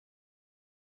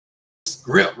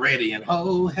script ready and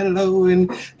oh, hello, and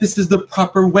this is the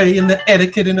proper way and the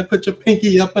etiquette, and to put your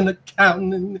pinky up and the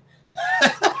count. And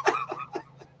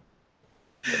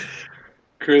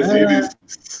Chris, you need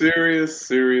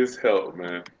serious help,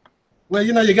 man. Well,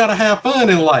 you know, you got to have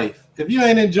fun in life. If you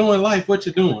ain't enjoying life, what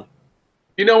you doing?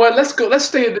 You know what? Let's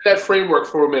stay in that framework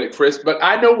for a minute, Chris. But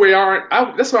I know we aren't.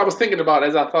 That's what I was thinking about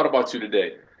as I thought about you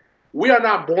today. We are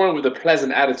not born with a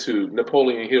pleasant attitude.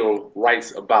 Napoleon Hill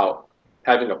writes about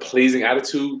having a pleasing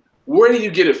attitude. Where do you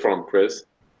get it from, Chris?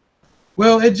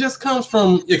 Well, it just comes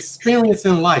from experience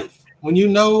in life. When you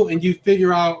know and you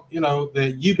figure out, you know,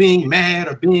 that you being mad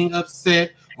or being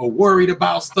upset or worried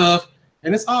about stuff,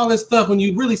 and it's all this stuff, when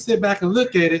you really sit back and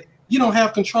look at it, you don't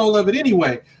have control of it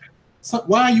anyway. So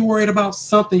why are you worried about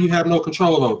something you have no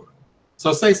control over?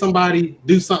 So say somebody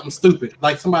do something stupid,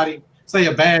 like somebody, say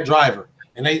a bad driver,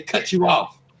 and they cut you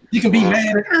off. You can be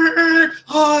mad and,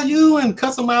 oh, you, and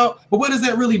cuss them out. But what is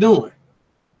that really doing?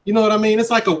 You know what I mean? It's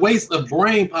like a waste of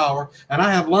brain power. And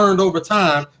I have learned over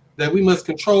time that we must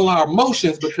control our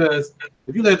emotions, because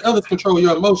if you let others control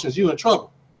your emotions, you're in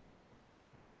trouble.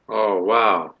 Oh,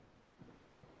 wow.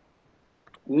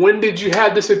 When did you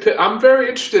have this? I'm very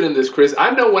interested in this, Chris.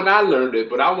 I know when I learned it,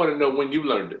 but I want to know when you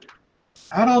learned it.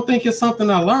 I don't think it's something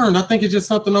I learned. I think it's just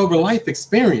something over life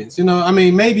experience. You know, I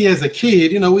mean, maybe as a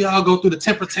kid, you know, we all go through the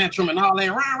temper tantrum and all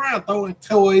that, throwing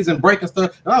toys and breaking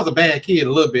stuff. And I was a bad kid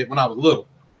a little bit when I was little.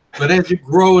 But as you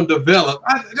grow and develop,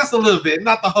 just a little bit,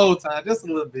 not the whole time, just a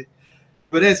little bit.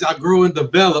 But as I grew and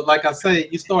developed, like I say,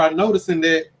 you start noticing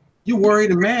that you're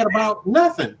worried and mad about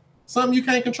nothing, something you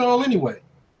can't control anyway.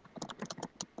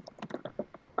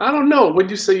 I don't know. When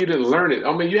you say you didn't learn it,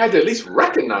 I mean, you had to at least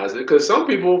recognize it, because some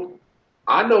people,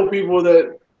 I know people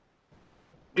that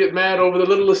get mad over the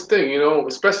littlest thing, you know,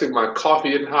 especially if my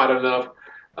coffee isn't hot enough.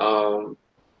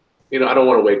 You know, I don't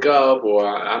want to wake up, or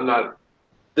I'm not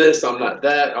this, I'm not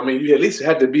that. I mean, you at least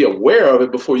had to be aware of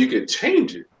it before you could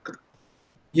change it.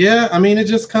 Yeah, I mean, it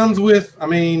just comes with, I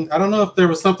mean, I don't know if there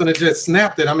was something that just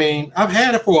snapped it. I mean, I've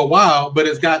had it for a while, but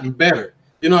it's gotten better.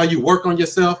 You know how you work on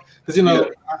yourself? Because, you know,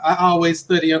 yeah. I always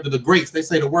study under the greats. They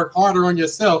say to work harder on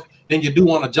yourself than you do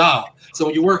on a job. So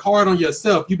when you work hard on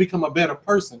yourself, you become a better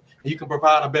person, and you can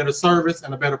provide a better service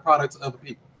and a better product to other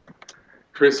people.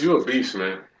 Chris, you're a beast,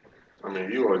 man. I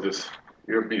mean, you're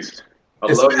a beast.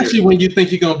 Especially when you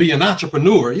think you're going to be an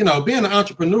entrepreneur. You know, being an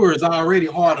entrepreneur is already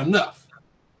hard enough,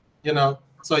 you know.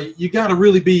 So you got to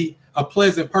really be a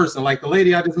pleasant person. Like the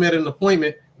lady I just met at an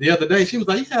appointment the other day, she was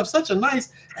like, you have such a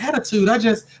nice attitude. I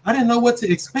didn't know what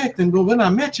to expect. And but when I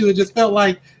met you, it just felt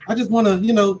like I just want to,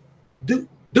 you know, do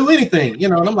anything, you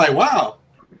know. And I'm like, wow.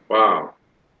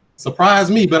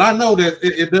 Surprised me. But I know that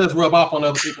it does rub off on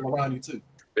other people around you too.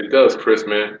 It does, Chris,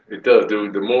 man. It does,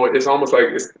 dude. The more, it's almost like,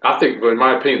 I think, in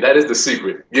my opinion, that is the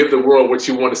secret. Give the world what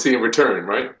you want to see in return,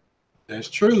 right? That's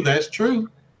true. That's true.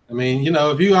 I mean, you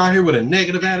know, if you out here with a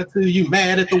negative attitude, you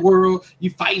mad at the world, you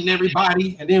fighting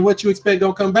everybody, and then what you expect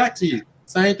gonna come back to you?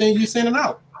 Same thing you sending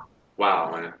out.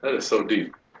 Wow, man, that is so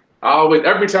deep.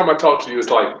 Every time I talk to you, it's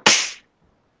like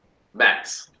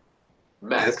Max.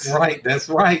 That's right. That's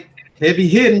right. Heavy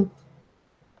hitting.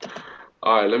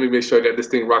 All right, let me make sure I got this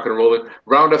thing rocking and rolling.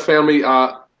 Roundup family,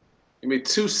 give me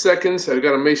 2 seconds. I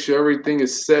got to make sure everything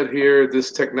is set here.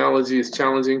 This technology is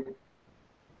challenging.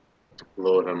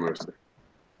 Lord have mercy.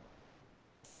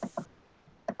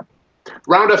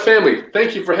 Roundup family,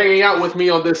 thank you for hanging out with me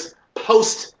on this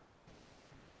post,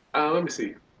 let me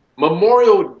see,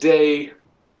 Memorial Day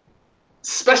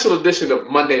special edition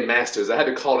of Monday Masters. I had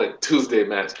to call it Tuesday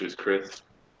Masters, Chris.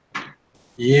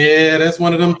 Yeah, that's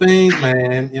one of them things,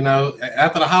 man. You know,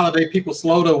 after the holiday, people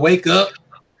slow to wake up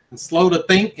and slow to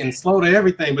think and slow to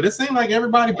everything. But it seemed like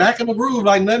everybody back in the groove,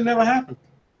 like nothing ever happened.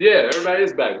 Yeah, everybody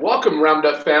is back. Welcome,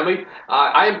 Roundup family.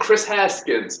 I am Kris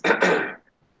Haskins,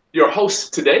 your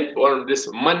host today on this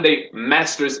Monday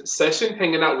Masters session,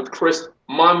 hanging out with Chris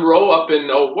Monroe up in,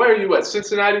 where are you at,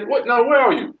 Cincinnati? What? No, where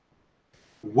are you?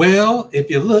 Well, if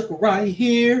you look right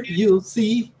here, you'll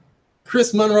see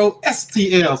Chris Monroe,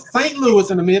 STL, St. Louis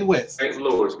in the Midwest. St.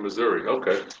 Louis, Missouri.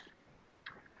 Okay.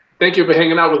 Thank you for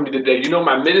hanging out with me today. You know,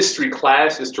 my ministry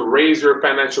class is to raise your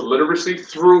financial literacy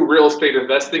through real estate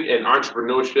investing and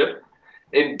entrepreneurship.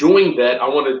 In doing that, I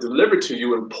want to deliver to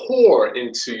you and pour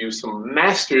into you some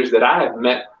masters that I have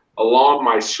met along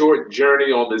my short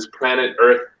journey on this planet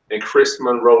Earth, and Chris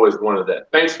Monroe is one of them.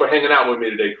 Thanks for hanging out with me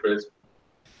today, Chris.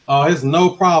 Oh, it's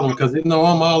no problem, because you know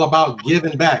I'm all about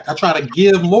giving back. I try to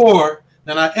give more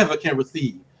than I ever can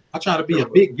receive. I try to be a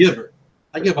big giver.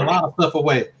 I give a lot of stuff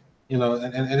away, you know,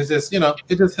 and it's just, you know,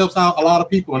 it just helps out a lot of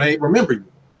people, and they remember you.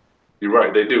 You're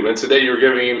right, they do. And today you're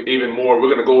giving even more. We're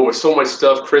going to go over so much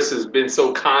stuff. Chris has been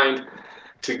so kind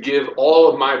to give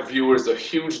all of my viewers a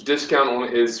huge discount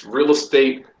on his real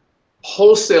estate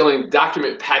wholesaling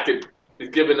document packet. He's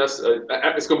giving us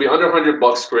it's going to be under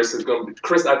 $100, Chris. It's going to be,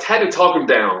 Chris, I had to talk him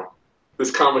down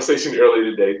this conversation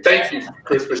earlier today. Thank you,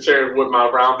 Chris, for sharing with my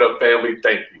Roundup family.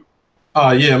 Thank you.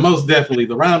 Oh yeah, most definitely.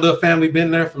 The Roundup family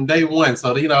been there from day one.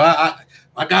 So you know,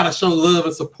 I gotta show love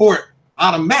and support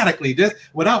automatically, just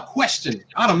without question,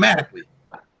 automatically.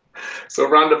 So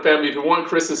Roundup family, if you want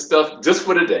Chris's stuff just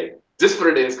for today, it's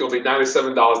going to be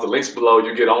 $97. The link's below.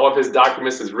 You get all of his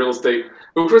documents, his real estate.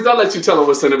 But Chris, I'll let you tell them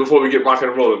what's in it before we get rock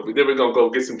and roll. Then we're going to go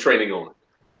get some training on it.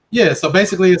 Yeah, so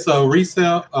basically it's a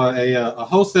resale, a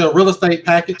wholesale real estate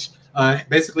package.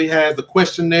 Basically has the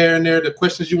questionnaire in there, the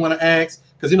questions you want to ask.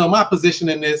 Because, you know, my position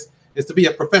in this is to be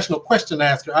a professional question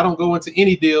asker. I don't go into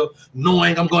any deal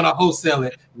knowing I'm going to wholesale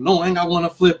it, knowing I want to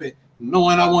flip it,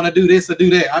 knowing I want to do this or do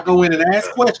that. I go in and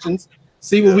ask questions,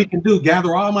 see what we can do,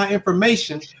 gather all my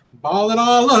information, ball it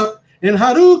all up, and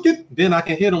Hadouken, then I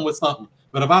can hit them with something.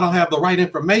 But if I don't have the right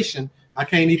information, I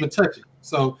can't even touch it.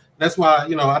 So that's why,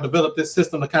 you know, I developed this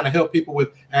system to kind of help people with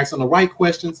asking the right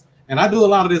questions. And I do a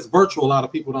lot of this virtual. A lot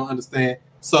of people don't understand.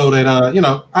 So that, you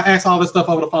know, I ask all this stuff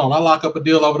over the phone. I lock up a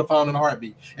deal over the phone in a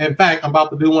heartbeat. In fact, I'm about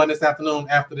to do one this afternoon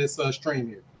after this stream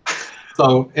here.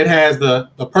 So it has the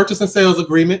purchase and sales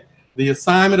agreement, the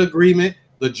assignment agreement,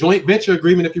 the joint venture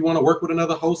agreement if you want to work with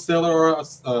another wholesaler or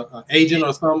a agent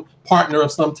or some partner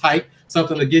of some type,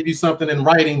 something to give you something in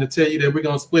writing to tell you that we're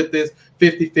going to split this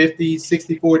 50-50,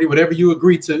 60-40, whatever you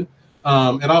agree to.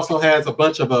 It also has a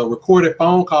bunch of recorded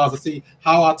phone calls to see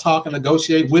how I talk and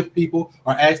negotiate with people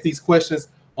or ask these questions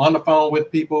on the phone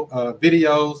with people,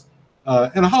 videos,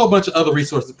 and a whole bunch of other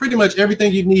resources. Pretty much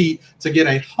everything you need to get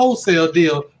a wholesale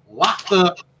deal locked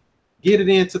up, get it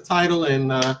into title,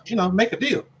 and, you know, make a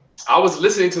deal. I was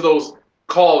listening to those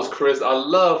calls, Chris. I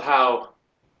love how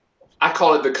I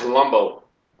call it the Columbo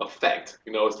effect.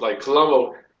 You know, it's like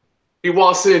Columbo. He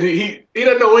walks in, he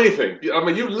doesn't know anything. I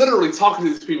mean, you literally talking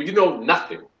to these people, you know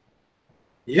nothing.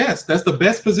 Yes, that's the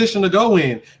best position to go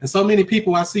in. And so many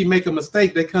people I see make a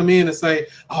mistake. They come in and say,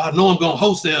 oh, I know I'm going to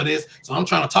wholesale this, so I'm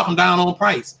trying to talk them down on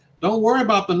price. Don't worry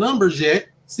about the numbers yet.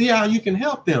 See how you can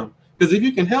help them. Because if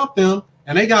you can help them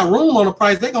and they got room on the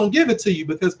price, they're going to give it to you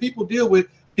because people deal with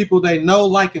people they know,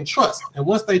 like, and trust. And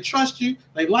once they trust you,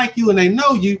 they like you, and they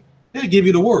know you, they'll give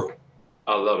you the world.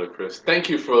 I love it, Chris. Thank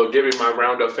you for giving my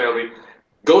Roundup family.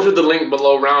 Go to the link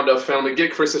below, Roundup family.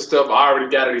 Get Chris's stuff. I already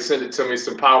got it. He sent it to me.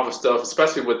 Some powerful stuff,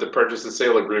 especially with the purchase and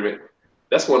sale agreement.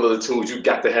 That's one of the tools you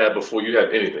got to have before you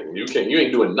have anything. You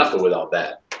ain't doing nothing without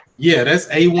that. Yeah, that's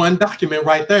A1 document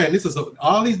right there. And this is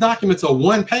all these documents are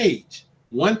one page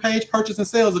purchase and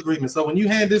sales agreement. So when you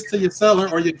hand this to your seller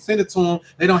or you send it to them,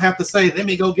 they don't have to say, let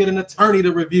me go get an attorney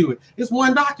to review it. It's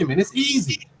one document. It's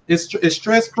easy. It's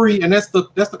stress-free, and that's the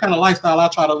kind of lifestyle I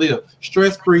try to live.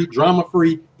 Stress-free,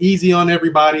 drama-free, easy on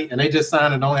everybody, and they just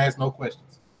sign and don't ask no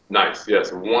questions. Nice.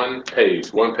 Yes, one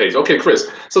page. Okay, Chris.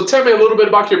 So tell me a little bit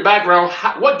about your background.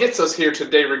 What gets us here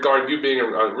today regarding you being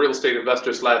a real estate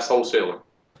investor / wholesaler?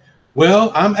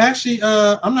 Well, I'm actually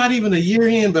I'm not even a year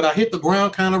in, but I hit the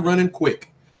ground kind of running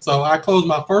quick. So I closed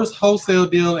my first wholesale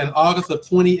deal in August of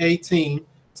 2018.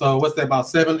 So what's that, about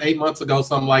 7-8 months ago,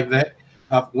 something like that.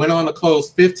 I went on to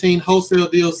close 15 wholesale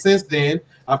deals since then.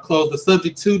 I've closed a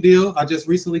subject to deal. I just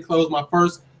recently closed my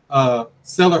first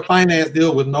seller finance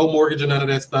deal with no mortgage and none of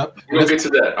that stuff. We're gonna get to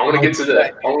that. I want to get to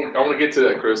that. I want to get to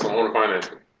that, Chris. I want to finance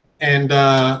it. And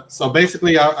so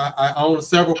basically, I own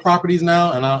several properties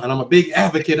now, and I'm a big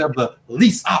advocate of the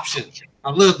lease option.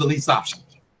 I love the lease option.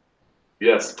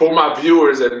 Yes, for my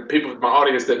viewers and people in my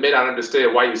audience that may not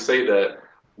understand why you say that,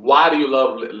 why do you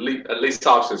love lease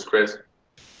options, Chris?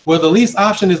 Well, the lease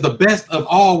option is the best of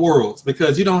all worlds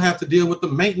because you don't have to deal with the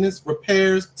maintenance,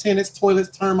 repairs, tenants,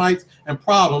 toilets, termites, and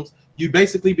problems. You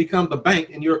basically become the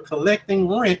bank and you're collecting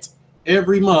rent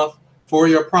every month for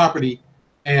your property.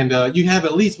 And you have a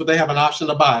lease, but they have an option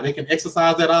to buy. They can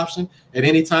exercise that option at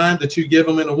any time that you give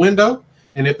them in the window.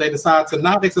 And if they decide to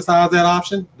not exercise that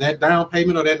option, that down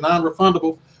payment or that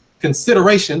non-refundable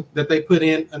consideration that they put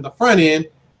in the front end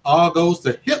all goes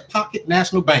to Hip Pocket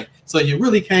National Bank. So you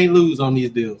really can't lose on these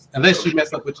deals unless you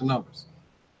mess up with your numbers.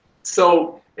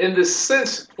 So in the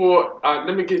sense for,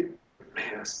 let me get,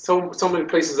 man, so many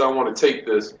places I want to take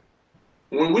this.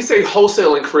 When we say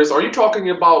wholesaling, Chris, are you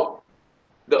talking about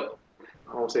the,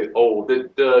 I don't say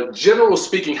the general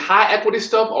speaking high equity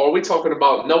stuff, or are we talking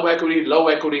about no equity, low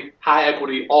equity, high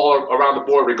equity, all around the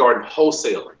board regarding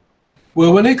wholesaling?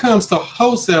 Well, when it comes to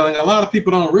wholesaling, a lot of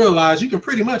people don't realize you can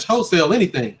pretty much wholesale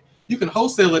anything. You can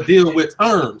wholesale a deal with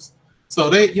terms. So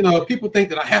they, people think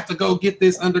that I have to go get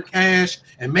this under cash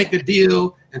and make a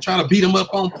deal and try to beat them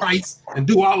up on price and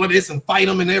do all of this and fight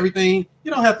them and everything.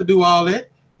 You don't have to do all that.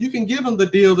 You can give them the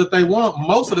deal that they want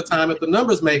most of the time if the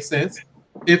numbers make sense,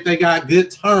 if they got good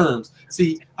terms.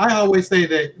 See, I always say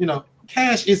that,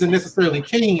 cash isn't necessarily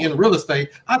king in real estate.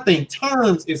 I think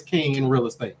terms is king in real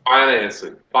estate.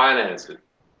 Financing.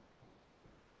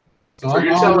 So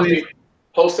you're telling me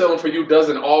wholesaling for you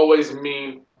doesn't always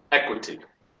mean equity?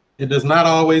 It does not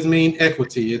always mean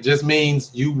equity. It just means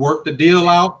you work the deal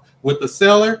out with the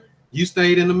seller. You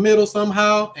stayed in the middle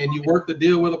somehow, and you worked the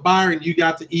deal with a buyer, and you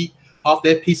got to eat off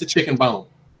that piece of chicken bone.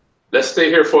 Let's stay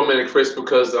here for a minute, Chris,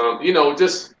 because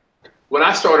just when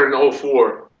I started in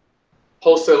 2004,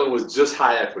 wholesaling was just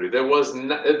high equity. There was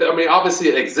not, obviously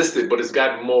it existed, but it's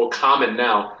gotten more common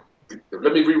now.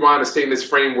 Let me rewind and stay in this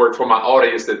framework for my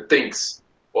audience that thinks,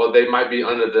 or they might be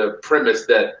under the premise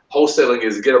that wholesaling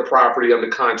is get a property under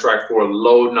contract for a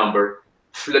low number,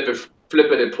 flip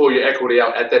it and pull your equity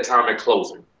out at that time at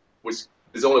closing, which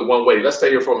is only one way. Let's stay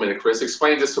here for a minute, Chris.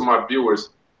 Explain this to my viewers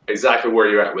exactly where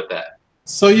you're at with that.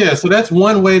 So that's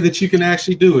one way that you can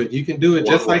actually do it. You can do it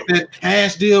just like that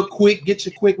cash deal, quick, get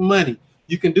your quick money.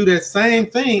 You can do that same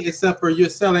thing, except for you're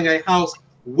selling a house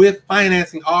with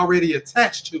financing already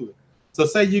attached to it. So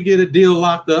say you get a deal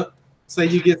locked up. Say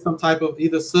you get some type of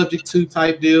either subject to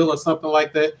type deal or something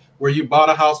like that, where you bought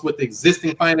a house with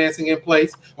existing financing in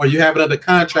place, or you have it under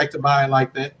contract to buy it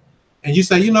like that. And you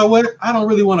say, you know what? I don't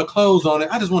really want to close on it.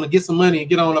 I just want to get some money and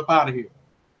get on up out of here.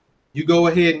 You go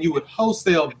ahead and you would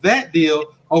wholesale that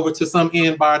deal over to some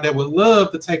end buyer that would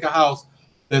love to take a house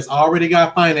that's already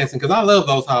got financing. Because I love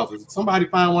those houses. If somebody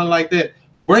find one like that,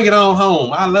 bring it on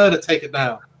home. I love to take it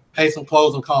down, pay some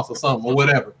closing costs or something or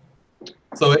whatever.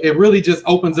 So it really just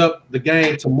opens up the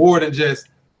game to more than just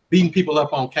beating people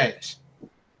up on cash.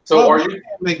 So are you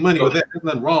make money with that? There's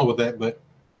nothing wrong with that, but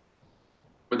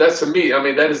that's, to me,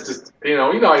 that is just,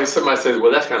 somebody says,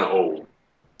 well, that's kind of old.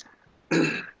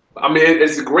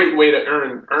 It's a great way to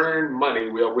earn money.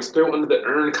 We're still under the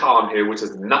earn column here, which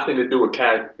has nothing to do with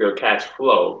cash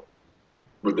flow,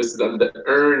 but this is under the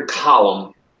earn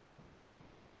column.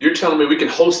 You're telling me we can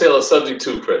wholesale a subject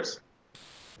to, Chris?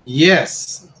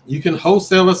 Yes. You can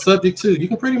wholesale a subject to. You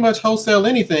can pretty much wholesale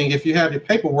anything if you have your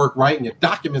paperwork right and your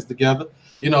documents together.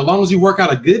 As long as you work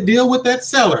out a good deal with that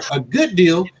seller, a good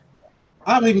deal.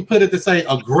 I'll even put it to say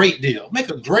a great deal. Make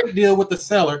a great deal with the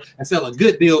seller and sell a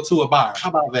good deal to a buyer. How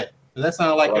about that? Does that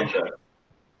sound like that?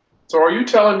 So are you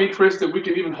telling me, Chris, that we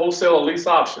can even wholesale a lease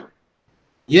option?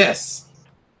 Yes.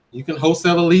 You can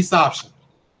wholesale a lease option.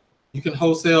 You can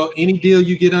wholesale any deal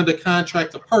you get under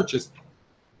contract to purchase.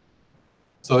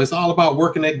 So it's all about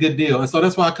working that good deal. And so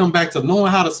that's why I come back to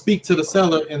knowing how to speak to the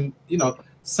seller and,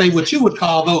 say what you would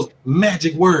call those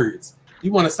magic words.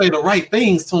 You want to say the right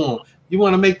things to them. You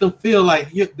want to make them feel like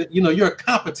you're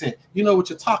competent. You know what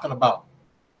you're talking about.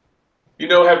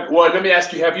 Let me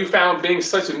ask you, have you found, being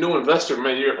such a new investor,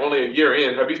 man, you're only a year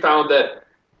in, have you found that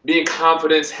being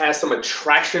confident has some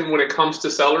attraction when it comes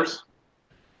to sellers?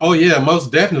 Oh, yeah,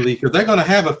 most definitely, because they're going to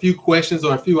have a few questions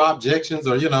or a few objections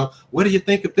or, what do you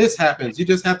think if this happens? You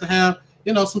just have to have,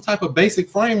 some type of basic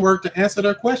framework to answer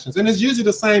their questions. And it's usually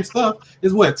the same stuff.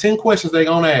 Is 10 questions they're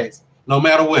going to ask, no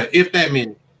matter what, if that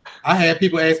many. I had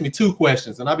people ask me 2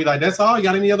 questions, and I'll be like, that's all? You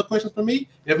got any other questions for me?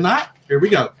 If not, here we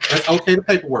go. That's okay the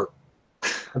paperwork.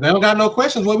 If they don't got no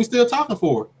questions, what are we still talking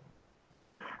for?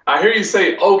 I hear you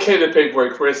say, okay the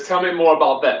paperwork, Chris. Tell me more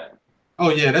about that. Oh,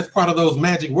 yeah, that's part of those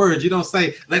magic words. You don't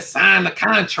say, let's sign the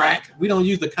contract. We don't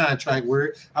use the contract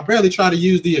word. I barely try to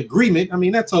use the agreement.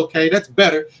 That's okay. That's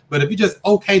better. But if you just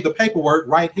okay the paperwork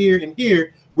right here and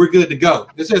here, we're good to go.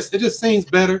 It just seems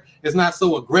better. It's not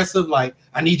so aggressive, like,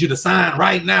 I need you to sign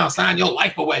right now, sign your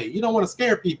life away. You don't want to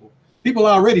scare people. People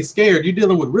are already scared. You're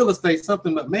dealing with real estate,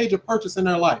 something, a major purchase in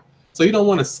their life. So you don't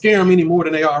want to scare them any more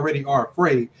than they already are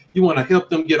afraid. You want to help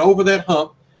them get over that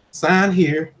hump, sign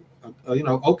here,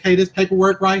 okay this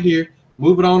paperwork right here,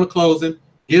 move it on to closing,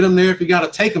 get them there if you got to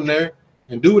take them there,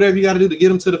 and do whatever you got to do to get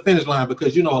them to the finish line,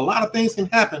 because a lot of things can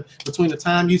happen between the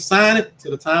time you sign it to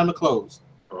the time to close.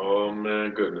 Oh, man,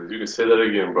 goodness. You can say that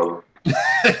again, brother.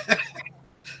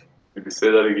 You can say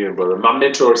that again, brother. My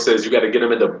mentor says you got to get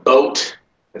them in the boat,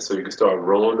 and so you can start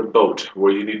rowing the boat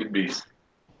where you need to be.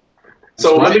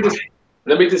 So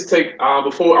let me just take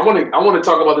before I want to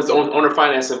talk about this owner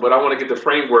financing, but I want to get the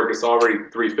framework. It's already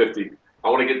 3:50. I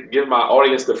want to give my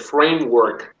audience the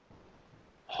framework.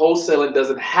 Wholesaling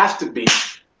doesn't have to be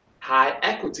high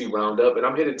equity roundup, and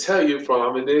I'm here to tell you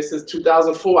this since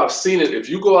 2004. I've seen it. If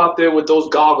you go out there with those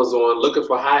goggles on looking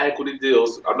for high equity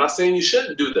deals, I'm not saying you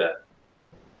shouldn't do that.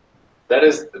 That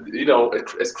is, you know,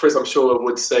 as Chris, I'm sure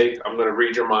would say, I'm going to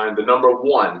read your mind. The number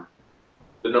one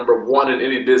in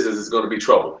any business is going to be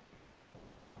trouble.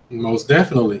 Most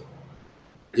definitely.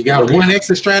 You got one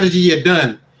exit strategy, you're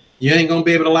done. You ain't going to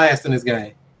be able to last in this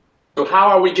game. So how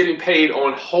are we getting paid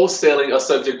on wholesaling a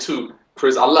subject to,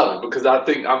 Chris? I love it because I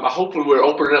think hopefully we're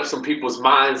opening up some people's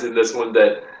minds in this one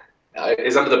that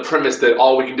is under the premise that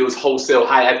all we can do is wholesale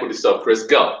high equity stuff. Chris,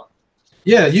 go.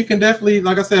 Yeah, you can definitely,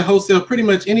 like I said, wholesale pretty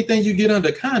much anything you get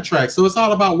under contract. So it's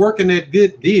all about working that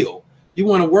good deal. You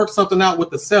want to work something out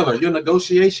with the seller, your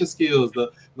negotiation skills,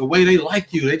 the way they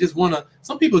like you. They just want to,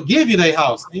 some people give you their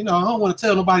house. You know, I don't want to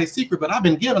tell nobody's secret, but I've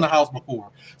been given a house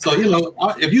before. So, you know,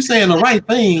 if you're saying the right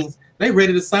things, they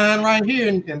ready to sign right here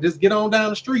and just get on down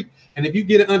the street. And if you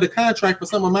get it under contract for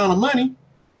some amount of money,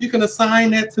 you can assign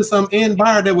that to some end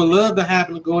buyer that would love to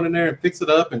happen to go in there and fix it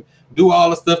up and do all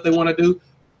the stuff they want to do.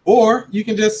 Or you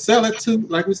can just sell it to,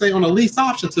 like we say, on a lease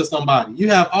option to somebody. You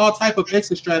have all type of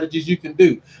exit strategies you can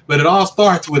do, but it all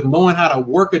starts with knowing how to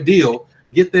work a deal,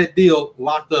 get that deal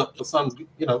locked up for some,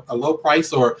 you know, a low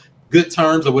price or good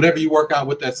terms or whatever you work out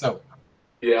with that seller.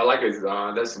 Yeah, I like it.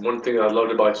 That's one thing I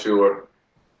loved about your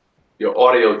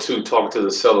audio too, talking to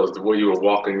the sellers, the way you were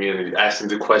walking in and asking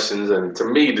the questions. And to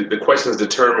me, the questions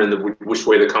determine which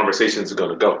way the conversations are going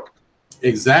to go.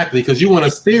 Exactly, because you want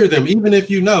to steer them, even if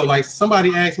you know, like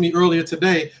somebody asked me earlier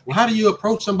today, well, how do you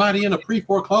approach somebody in a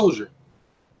pre-foreclosure?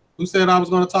 Who said I was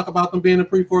going to talk about them being in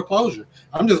pre-foreclosure?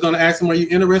 I'm just going to ask them, are you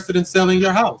interested in selling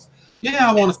your house?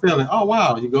 Yeah, I want to sell it. Oh,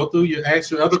 wow. You go through, you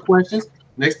ask your other questions.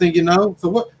 Next thing you know, so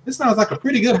what? This sounds like a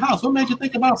pretty good house. What made you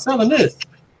think about selling this?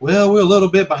 Well, we're a little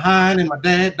bit behind, and my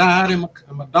dad died, and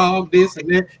my dog this and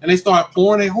that, and they start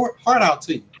pouring their heart out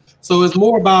to you. So it's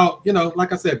more about, you know,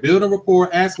 like I said, building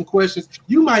rapport, asking questions.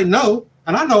 You might know,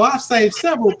 and I know I've saved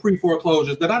several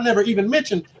pre-foreclosures that I never even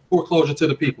mentioned foreclosure to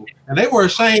the people, and they were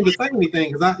ashamed to say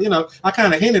anything because I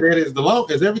kind of hinted at it.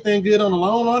 Is everything good on the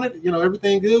loan on it? You know,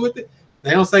 everything good with it?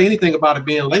 They don't say anything about it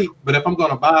being late. But if I'm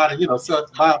going to buy it, you know,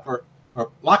 buy it for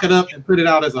or lock it up and put it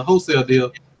out as a wholesale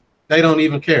deal, they don't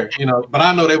even care, you know. But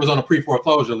I know they was on a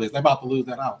pre-foreclosure list. They're about to lose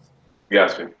that house.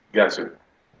 Gotcha.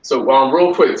 So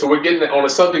real quick, so we're getting on a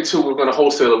subject too. We're going to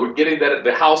wholesale it. We're getting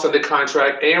the house under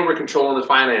contract, and we're controlling the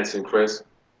financing, Chris.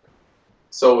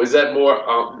 So is that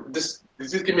more? Just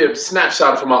give me a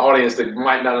snapshot for my audience that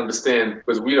might not understand,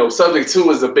 because we know subject two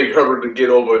is a big hurdle to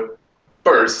get over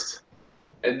first,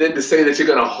 and then to say that you're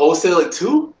going to wholesale it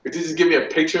too. Could you just give me a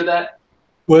picture of that?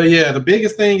 Well, yeah, the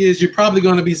biggest thing is you're probably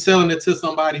going to be selling it to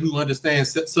somebody who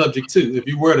understands subject two. If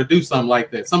you were to do something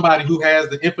like that, somebody who has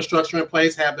the infrastructure in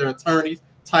place, have their attorneys,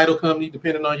 title company,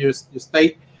 depending on your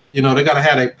state, you know, they got to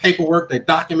have their paperwork, their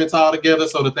documents all together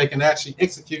so that they can actually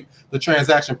execute the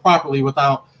transaction properly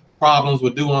without problems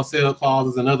with due on sale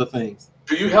clauses and other things.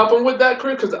 Do you help them with that,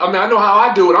 Chris? Because I mean, I know how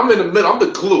I do it. I'm in the middle. I'm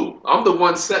the glue. I'm the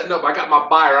one setting up. I got my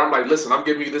buyer. I'm like, listen, I'm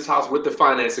giving you this house with the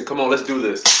financing. Come on, let's do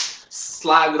this.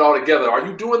 Slide it all together. Are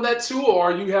you doing that too,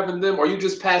 or are you having them? Or are you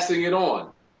just passing it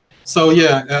on? So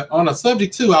yeah, on a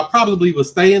subject two, I probably would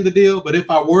stay in the deal. But if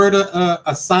I were to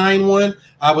assign one,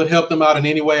 I would help them out in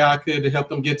any way I could to help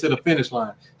them get to the finish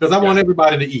line. Because I want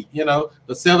everybody to eat. You know,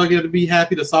 the seller got to be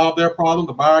happy to solve their problem.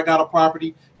 The buyer got a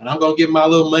property, and I'm gonna give my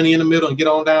little money in the middle and get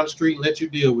on down the street and let you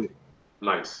deal with it.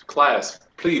 Nice. Class,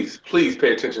 please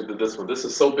pay attention to this one. This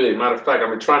is so big. Matter of fact, I've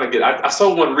been trying to get. I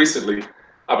saw one recently.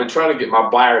 I've been trying to get my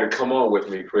buyer to come on with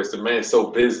me, Chris. The man's so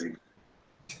busy.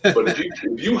 But if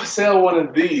you sell one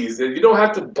of these, then you don't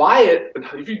have to buy it.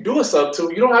 If you do a sub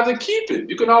to, you don't have to keep it.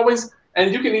 You can always,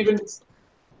 and you can even,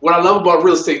 what I love about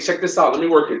real estate, check this out. Let me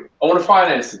work it. I want to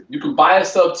finance it. You can buy a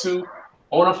sub to,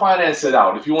 I want to finance it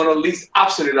out. If you want to at least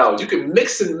option it out, you can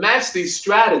mix and match these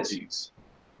strategies.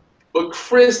 But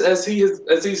Chris, as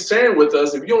he's sharing with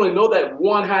us, if you only know that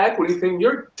one high equity thing,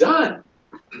 you're done.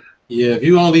 Yeah, if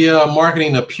you only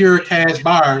marketing the pure cash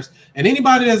buyers, and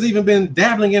anybody that's even been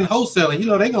dabbling in wholesaling, you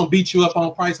know, they're going to beat you up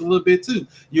on price a little bit too.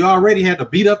 You already had to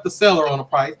beat up the seller on the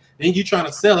price, then you trying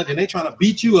to sell it, and they trying to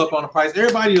beat you up on the price.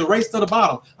 Everybody will race to the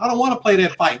bottom. I don't want to play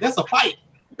that fight. That's a fight.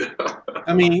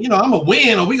 I mean, you know, I'm going to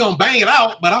win or we going to bang it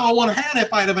out, but I don't want to have that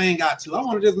fight if I ain't got to. I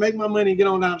want to just make my money and get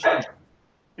on down the street.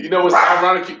 You know what's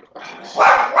ironic?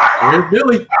 Here's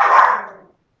Billy.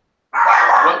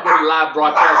 What would a live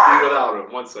broadcast be without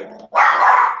him? 1 second.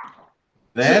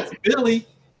 That's Billy.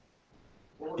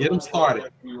 Get them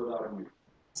started.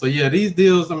 So yeah, these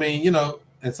deals, I mean, you know,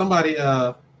 and somebody,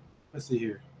 let's see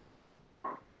here.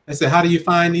 They said, how do you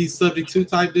find these subject to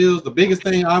type deals? The biggest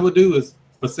thing I would do is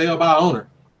for sale by owner.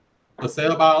 For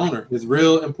sale by owner is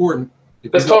real important.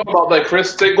 Let's talk about that,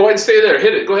 Chris. Go ahead and stay there.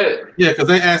 Hit it. Go ahead. Yeah, because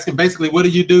they're asking basically, what do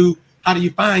you do? How do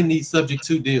you find these subject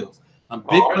to deals? A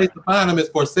big place to find them is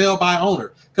for sale by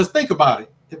owner. Because think about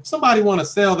it. If somebody want to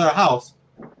sell their house,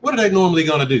 what are they normally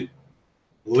going to do?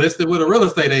 List it with a real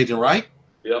estate agent, right?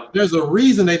 Yeah. There's a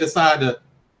reason they decide to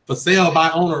for sale by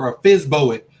owner or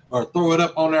FISBO it or throw it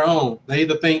up on their own. They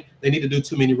either think they need to do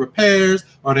too many repairs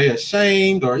or they're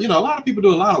ashamed or, you know, a lot of people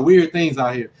do a lot of weird things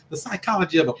out here. The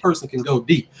psychology of a person can go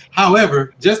deep.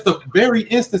 However, just the very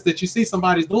instance that you see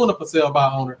somebody's doing a for sale by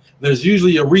owner, there's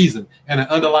usually a reason and an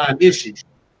underlying issue.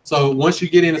 So once you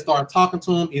get in and start talking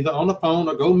to them, either on the phone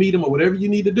or go meet them or whatever you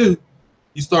need to do,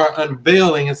 you start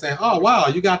unveiling and saying, oh, wow,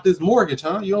 you got this mortgage,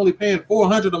 huh? You're only paying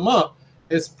 $400 a month.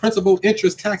 It's principal,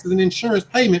 interest, taxes, and insurance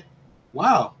payment.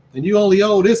 Wow. And you only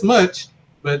owe this much,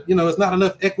 but, you know, it's not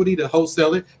enough equity to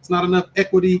wholesale it. It's not enough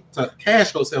equity to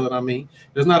cash wholesale it, I mean.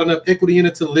 There's not enough equity in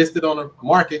it to list it on the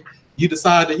market. You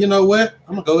decide that, you know what,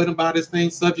 I'm going to go ahead and buy this thing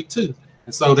subject to.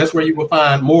 And so that's where you will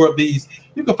find more of these.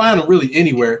 You can find them really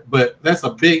anywhere, but that's a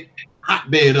big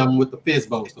hotbed of them with the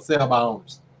FISBOs, for sale by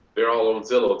owners. They're all on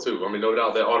Zillow too. I mean, no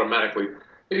doubt they're automatically.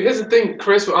 Here's the thing,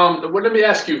 Chris. Well, let me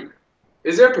ask you: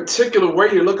 is there a particular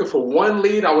way you're looking for one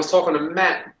lead? I was talking to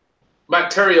Matt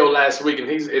Terrio last week, and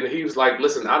he was like,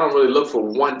 "Listen, I don't really look for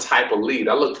one type of lead.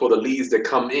 I look for the leads that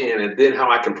come in, and then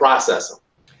how I can process them."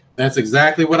 That's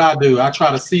exactly what I do. I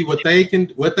try to see what they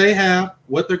have,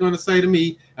 what they're going to say to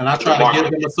me, and I try to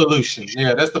give them a solution.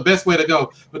 Yeah, that's the best way to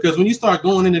go. Because when you start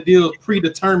going into deals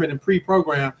predetermined and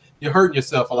pre-programmed, you're hurting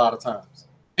yourself a lot of times.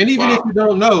 And even if you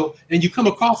don't know and you come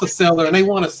across a seller and they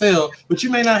want to sell, but you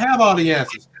may not have all the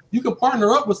answers, you can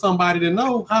partner up with somebody to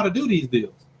know how to do these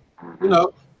deals. You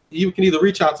know, you can either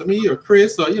reach out to me or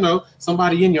Chris or, you know,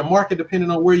 somebody in your market,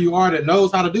 depending on where you are, that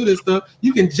knows how to do this stuff.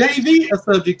 You can JV a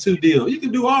subject to deal. You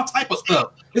can do all type of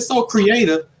stuff. It's so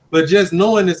creative, but just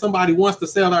knowing that somebody wants to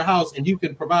sell their house and you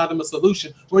can provide them a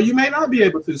solution, or you may not be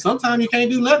able to. Sometimes you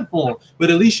can't do nothing for them, but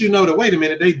at least you know that, wait a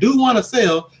minute, they do want to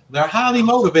sell. They're highly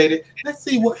motivated. Let's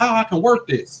see how I can work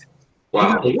this. Wow.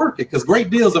 You got to work it because great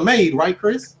deals are made, right,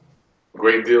 Chris?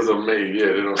 Great deals are made,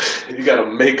 yeah. You got to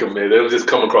make them, man. They don't just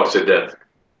come across your desk.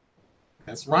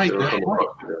 That's right. You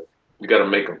got to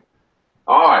make them.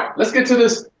 All right, let's get to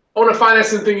this owner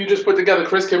financing thing you just put together,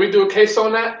 Chris. Can we do a case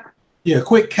on that? Yeah,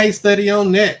 quick case study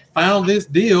on that. Found this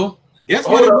deal. Guess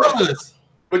what it was?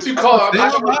 But you call it.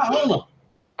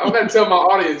 I'm gonna tell my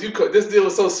audience, this deal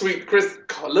is so sweet. Chris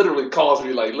literally calls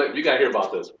me like, "Look, you gotta hear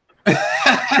about this."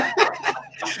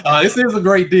 This is a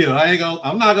great deal.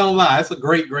 I'm not gonna lie. It's a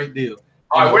great deal.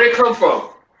 All right, where did it come from?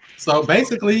 So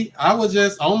basically, I was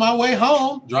just on my way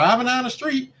home, driving down the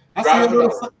street. I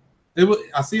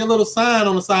see a little sign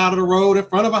on the side of the road in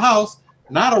front of a house.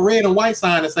 Not a red and white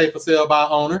sign that say for sale by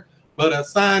owner, but a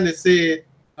sign that said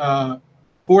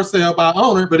for sale by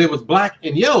owner, but it was black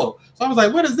and yellow. So I was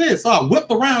like, what is this? So I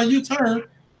whipped around, U-turn,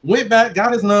 went back,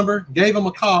 got his number, gave him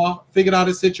a call, figured out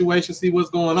his situation, see what's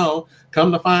going on.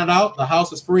 Come to find out, the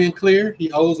house is free and clear.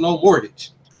 He owes no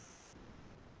mortgage.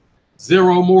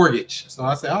 Zero mortgage. So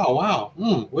I said, oh, wow.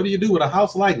 What do you do with a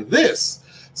house like this?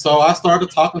 So I started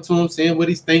talking to him, seeing what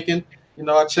he's thinking. You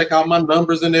know, I check out my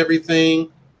numbers and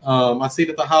everything. I see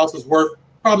that the house is worth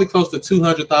probably close to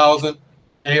 $200,000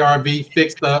 ARV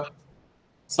fixed up,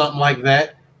 something like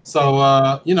that.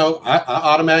 So, you know, I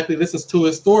automatically listen to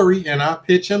his story and I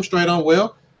pitch him straight on.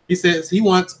 Well, he says he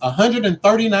wants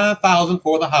 $139,000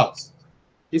 for the house.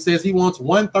 He says he wants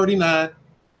 $139,000.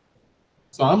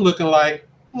 So I'm looking like,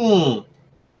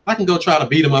 I can go try to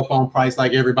beat him up on price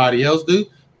like everybody else do.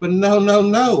 But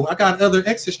no. I got other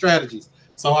exit strategies.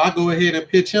 So I go ahead and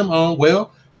pitch him on,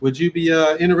 well, would you be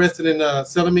interested in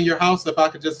selling me your house if I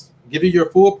could just give you your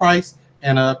full price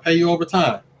and pay you over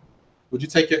time? Would you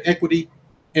take your equity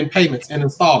in payments and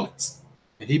installments?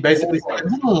 And he basically said,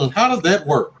 how does that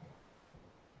work?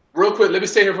 Real quick, let me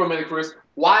stay here for a minute, Chris.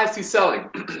 Why is he selling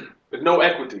with no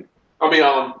equity? I mean,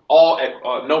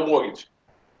 no mortgage.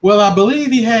 Well, I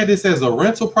believe he had this as a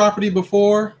rental property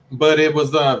before, but it was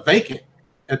vacant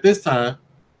at this time.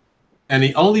 And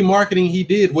the only marketing he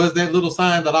did was that little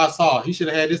sign that I saw. He should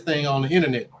have had this thing on the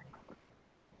internet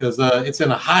because it's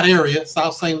in a hot area,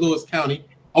 South St. Louis County,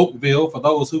 Oakville, for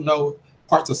those who know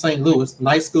parts of St. Louis,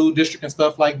 nice school district and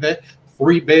stuff like that.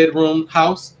 3-bedroom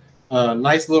house,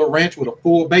 nice little ranch with a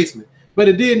full basement. But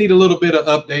it did need a little bit of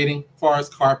updating as far as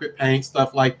carpet, paint,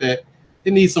 stuff like that.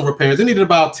 It needs some repairs. It needed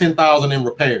about $10,000 in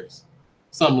repairs,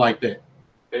 something like that.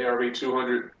 ARV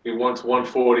 200, he wants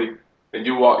 140. And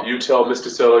you tell Mr.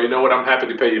 Seller, you know what, I'm happy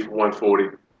to pay you for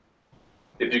 140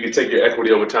 if you can take your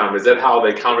equity over time. Is that how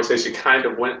the conversation kind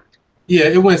of went? Yeah,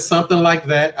 it went something like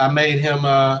that. I made him,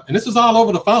 and this was all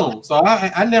over the phone. So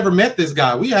I never met this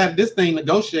guy. We had this thing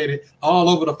negotiated all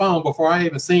over the phone before I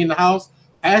even seen the house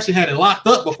I actually had it locked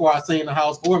up before I seen the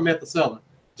house or met the seller,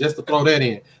 just to throw that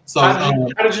in. So how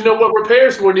did you know what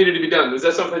repairs were needed to be done? Was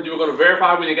that something you were going to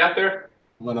verify when you got there?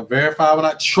 I'm going to verify when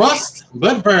I trust,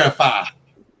 but verify.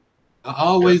 I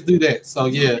always do that. So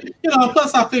yeah,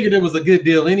 plus I figured it was a good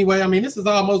deal anyway. I mean, this is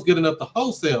almost good enough to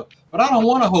wholesale, but I don't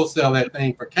want to wholesale that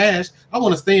thing for cash. I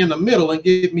want to stay in the middle and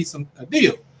get me a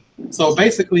deal. So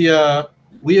basically,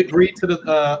 we agreed to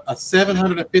a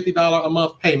 $750 a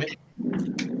month payment,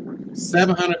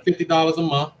 $750 a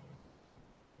month.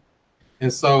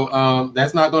 And so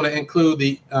that's not going to include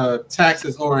the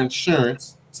taxes or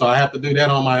insurance. So I have to do that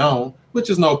on my own,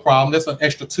 which is no problem. That's an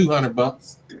extra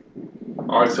 $200.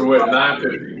 All right, so we're at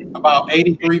 $950. About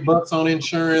 $83 on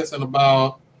insurance and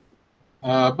about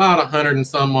 100 and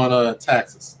some on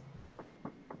taxes.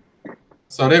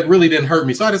 So that really didn't hurt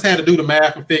me. So I just had to do the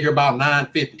math and figure about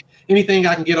 $950. Anything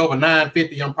I can get over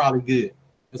 $950, I'm probably good.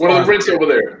 What are the rents over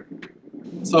there?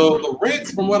 So the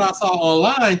rents, from what I saw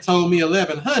online, told me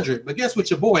 $1,100. But guess what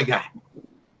your boy got?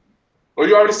 Oh,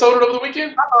 you already sold it over the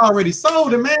weekend? I already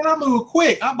sold it, man. I moved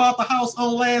quick. I bought the house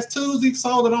on last Tuesday,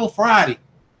 sold it on Friday.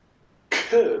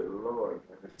 Good Lord.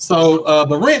 So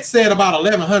the rent said about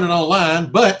 $1,100 online,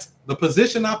 but the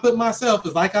position I put myself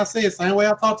is, like I said, same way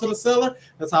I talk to the seller,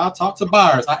 that's how I talk to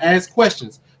buyers. I ask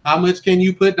questions. How much can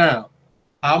you put down?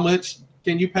 How much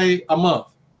can you pay a month?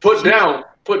 Put down.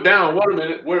 Wait a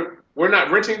minute. We're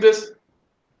not renting this?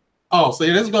 Oh, so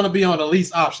this is going to be on the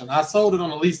lease option. I sold it on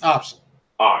the lease option.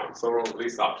 All right, so we're on the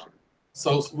lease option.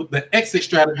 So the exit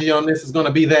strategy on this is going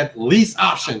to be that lease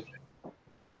option.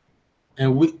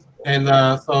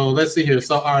 So let's see here.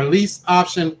 So our lease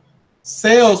option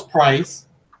sales price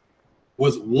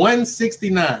was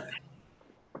 $169,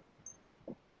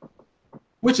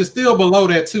 which is still below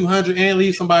that $200 and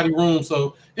leaves somebody room.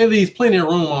 So it leaves plenty of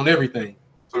room on everything.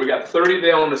 So we got 30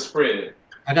 there on the spread.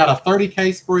 I got a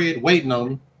 30K spread waiting on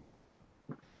me.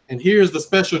 And here's the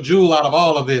special jewel out of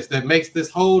all of this that makes this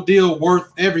whole deal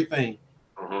worth everything.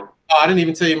 Oh, I didn't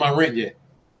even tell you my rent yet.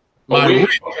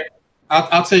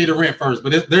 I'll tell you the rent first,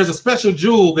 but there's a special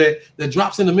jewel that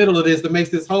drops in the middle of this that makes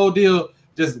this whole deal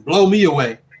just blow me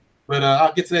away. But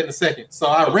I'll get to that in a second. So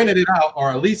I rented it out,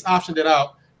 or at least optioned it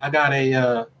out. I got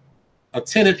a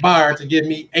tenant buyer to give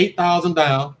me $8,000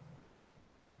 down,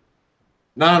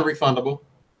 non-refundable.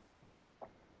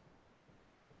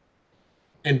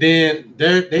 And then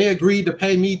they agreed to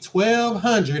pay me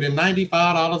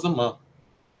 $1,295 a month.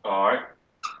 All right.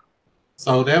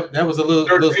 So that was a little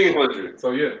 $1,300. So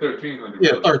yeah, $1,300.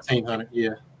 Yeah, $1,300.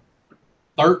 Yeah,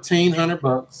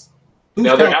 $1,300.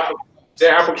 Now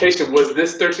their application, was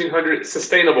this $1,300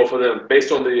 sustainable for them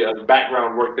based on the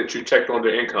background work that you checked on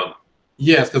their income?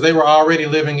 Yes, because they were already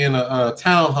living in a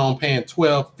townhome paying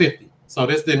 $1,250. So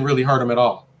this didn't really hurt them at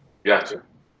all. Gotcha.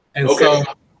 And so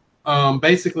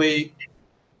basically.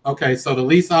 Okay, so the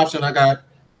lease option I got,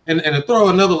 and to throw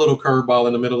another little curveball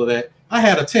in the middle of that, I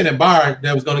had a tenant buyer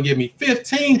that was going to give me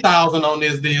 $15,000 on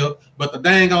this deal, but the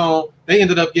dang on, they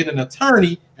ended up getting an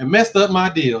attorney and messed up my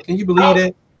deal. Can you believe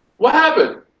that? What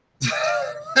happened?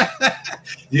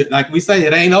 Yeah, like we say,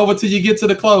 it ain't over till you get to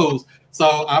the close.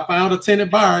 So I found a tenant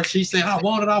buyer. She said, I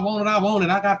want it. I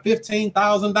got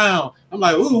 $15,000 down. I'm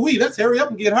like, ooh, let's hurry up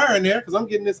and get her in there because I'm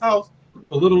getting this house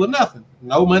for little or nothing.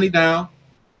 No money down.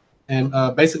 And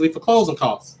basically for closing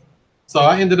costs. So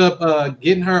I ended up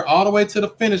getting her all the way to the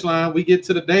finish line. We get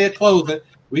to the day of closing.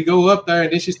 We go up there,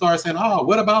 and then she starts saying, oh,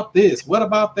 what about this? What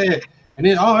about that? And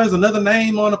then, oh, there's another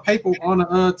name on the paper, on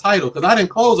the title, because I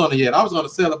didn't close on it yet. I was going to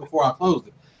sell it before I closed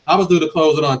it. I was due to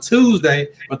close it on Tuesday,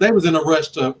 but they was in a rush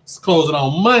to close it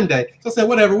on Monday. So I said,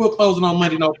 whatever, we'll close it on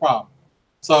Monday, no problem.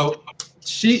 So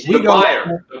the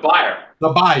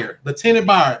buyer, the tenant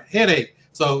buyer, headache.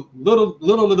 So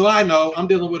little do I know, I'm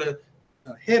dealing with a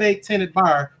headache tenant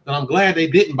buyer that I'm glad they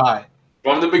didn't buy it.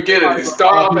 From the beginning, you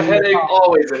start off a headache,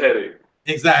 always a headache.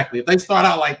 Exactly. If they start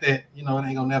out like that, it ain't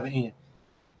gonna never end.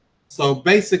 So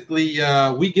basically,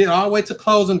 we get all the way to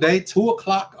closing day, 2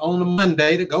 o'clock on a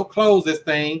Monday to go close this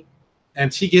thing,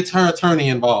 and she gets her attorney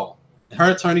involved.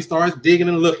 Her attorney starts digging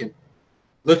and looking.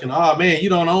 Oh man, you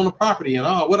don't own the property, and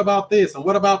oh, what about this and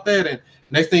what about that? And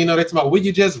next thing you know, they talk about, will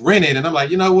you just rent it? And I'm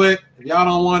like, you know what? If y'all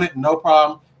don't want it, no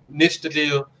problem. Niche the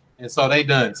deal. And so they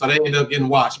done. So they ended up getting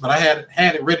watched. But I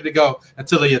had it ready to go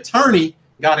until the attorney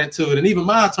got into it. And even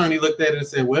my attorney looked at it and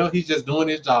said, well, he's just doing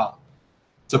his job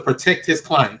to protect his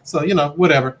client. So,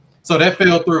 whatever. So that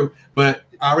fell through. But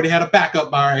I already had a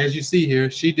backup buyer, as you see here.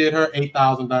 She did her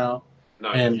 $8,000 down.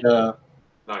 Nice. And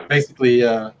basically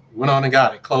went on and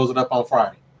got it. Closed it up on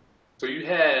Friday. So you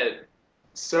had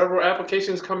several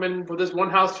applications come in for this one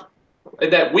house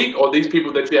in that week, or these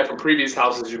people that you had from previous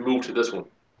houses, you moved to this one?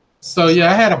 So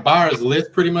yeah, I had a buyer's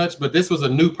list pretty much, but this was a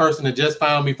new person that just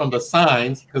found me from the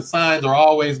signs, because signs are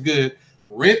always good.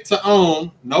 Rent to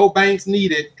own, no banks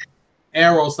needed,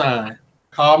 arrow sign.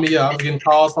 Call me up. I was getting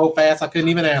calls so fast I couldn't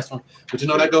even answer them. But you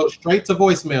know, that goes straight to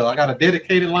voicemail. I got a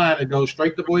dedicated line that goes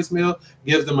straight to voicemail,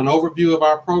 gives them an overview of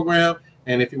our program.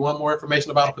 And if you want more information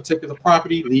about a particular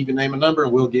property, leave your name and number,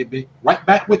 and we'll get right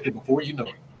back with you before you know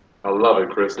it. I love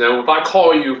it, Chris. Now, if I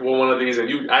call you for one of these and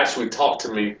you actually talk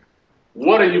to me,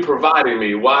 what are you providing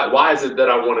me? Why is it that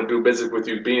I want to do business with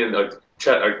you, being a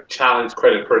challenge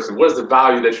credit person? What is the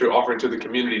value that you're offering to the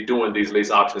community doing these lease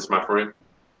options, my friend?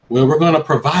 Well, we're going to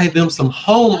provide them some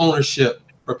home ownership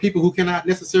for people who cannot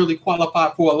necessarily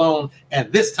qualify for a loan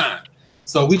at this time.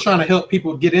 So we're trying to help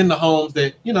people get into homes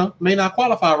that, you know, may not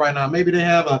qualify right now. Maybe they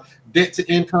have a debt to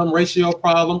income ratio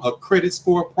problem, a credit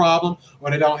score problem, or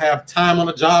they don't have time on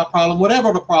a job problem,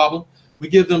 whatever the problem. We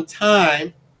give them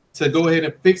time to go ahead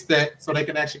and fix that so they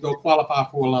can actually go qualify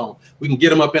for a loan. We can get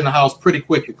them up in the house pretty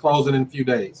quickly, closing in a few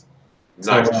days.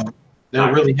 Nice. So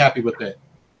they're really happy with that.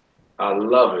 I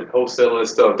love it. Wholesaling and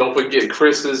stuff. Don't forget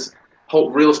Chris's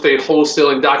real estate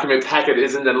wholesaling document packet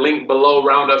is in the link below.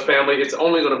 Roundup family. It's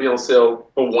only going to be on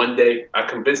sale for one day. I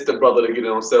convinced the brother to get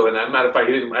it on sale, and as a matter of fact,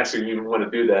 he didn't actually even want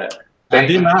to do that. I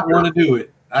did not want to do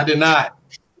it. I did not.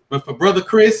 But for brother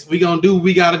Chris, we gonna do what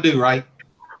we gotta do, right?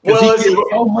 Because he gives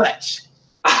so much.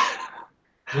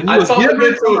 When you give,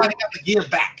 somebody got to give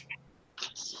back.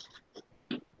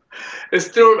 It's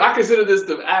still, I consider this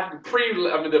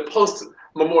the post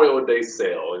Memorial Day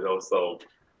sale, you know. So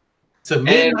to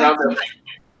midnight tonight.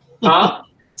 Huh?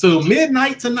 To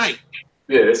midnight tonight.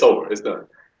 Yeah, it's over. It's done.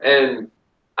 And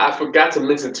I forgot to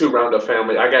mention too, Roundup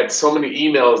family, I got so many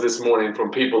emails this morning from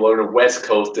people on the West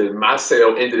Coast that my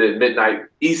sale ended at midnight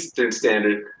Eastern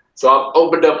Standard. So I've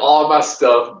opened up all my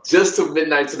stuff just to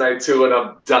midnight tonight too, and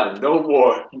I'm done. No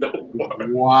more. No more.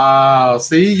 Wow.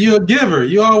 See, you're a giver.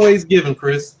 You're always giving,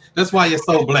 Chris. That's why you're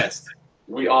so blessed.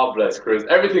 We are blessed, Chris.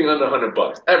 Everything under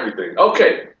 $100. Everything.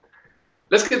 Okay.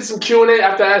 Let's get to some Q&A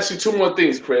after I ask you two more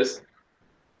things, Chris.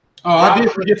 Oh, I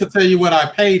did forget to tell you what I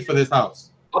paid for this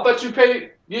house. I thought you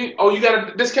paid. You got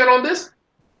a discount on this?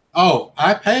 Oh,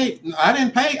 I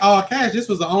didn't pay all cash. This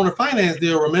was the owner finance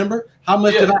deal, remember? How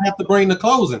much did I have to bring to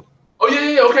closing? Oh,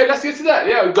 yeah. Okay, let's get to that.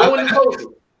 Yeah, go into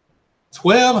closing.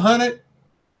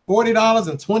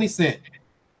 $1,240.20.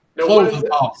 Closing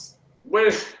costs.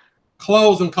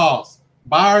 Closing costs.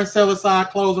 Buyer and seller side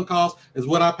closing costs is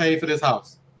what I paid for this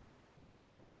house.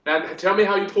 Now, tell me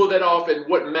how you pulled that off and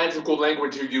what magical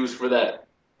language you used for that.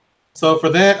 So for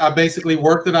that, I basically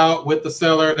worked it out with the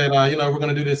seller that, we're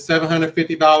going to do this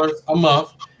 $750 a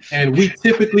month. And we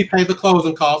typically pay the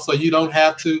closing costs, so you don't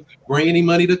have to bring any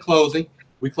money to closing.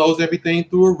 We close everything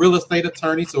through a real estate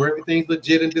attorney, so everything's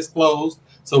legit and disclosed,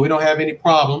 so we don't have any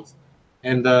problems.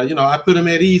 And, I put them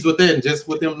at ease with that, and just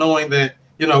with them knowing that,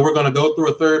 we're going to go through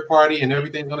a third party and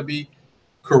everything's going to be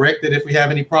corrected if we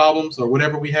have any problems or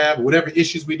whatever we have, whatever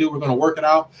issues we do, we're going to work it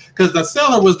out. Because the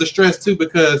seller was distressed too,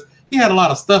 because he had a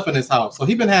lot of stuff in his house. So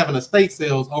he's been having estate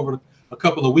sales over a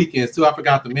couple of weekends too. I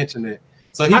forgot to mention that.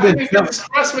 So he's been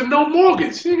distressed with no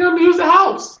mortgage. He ain't gonna use the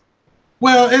house.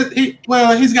 Well,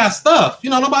 he's got stuff.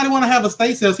 Nobody want to have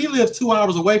estate sales. He lives 2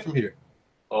 hours away from here.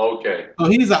 Okay. So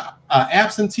he's a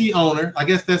absentee owner. I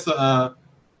guess that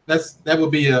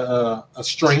would be a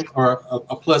strength or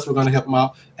a plus. We're going to help him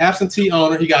out. Absentee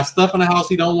owner. He got stuff in the house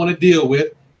he don't want to deal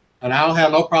with, and I don't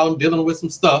have no problem dealing with some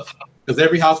stuff because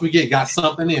every house we get got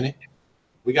something in it.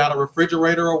 We got a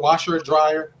refrigerator, a washer, a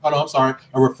dryer. Oh no, I'm sorry,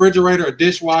 a refrigerator, a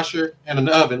dishwasher, and an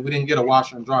oven. We didn't get a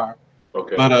washer and dryer.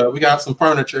 Okay. But we got some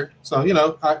furniture, so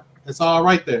it's all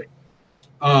right there.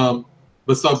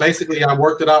 But so basically, I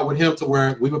worked it out with him to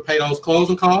where we would pay those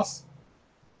closing costs.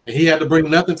 And he had to bring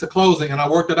nothing to closing, and I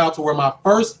worked it out to where my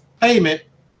first payment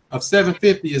of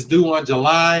 $750 is due on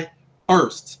July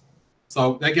 1st.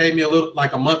 So that gave me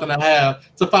like a month and a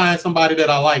half to find somebody that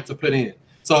I like to put in.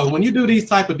 So when you do these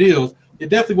type of deals, you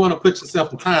definitely want to put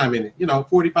yourself some time in it.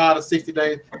 45 to 60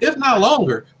 days, if not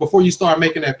longer, before you start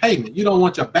making that payment. You don't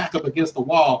want your back up against the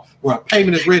wall where a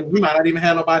payment is ready. You might not even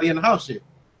have nobody in the house yet.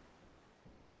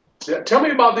 Yeah, tell me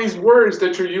about these words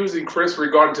that you're using, Chris,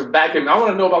 regarding to backing. I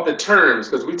want to know about the terms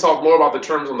because we talked more about the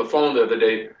terms on the phone the other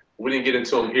day. We didn't get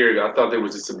into them here. I thought there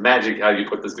was just some magic how you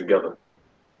put this together.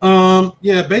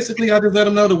 Yeah, basically I just let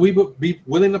them know that we would be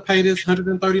willing to pay this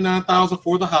 $139,000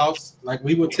 for the house. Like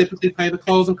we would typically pay the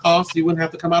closing costs. You wouldn't have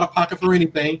to come out of pocket for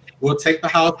anything. We'll take the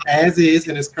house as is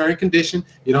in its current condition.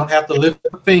 You don't have to lift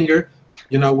a finger.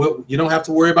 You don't have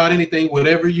to worry about anything.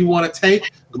 Whatever you want to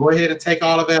take, go ahead and take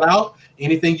all of that out.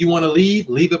 Anything you want to leave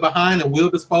it behind, and we'll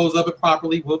dispose of it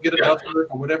properly. We'll get a dumpster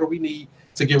or whatever we need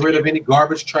to get rid of any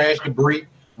garbage, trash, debris.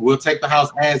 We'll take the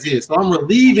house as is. So I'm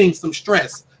relieving some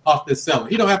stress off this seller.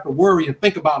 He don't have to worry and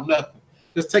think about nothing.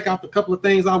 Just take out the couple of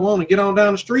things I want and get on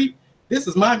down the street. This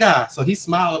is my guy. So he's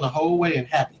smiling the whole way and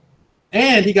happy.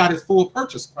 And he got his full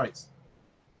purchase price.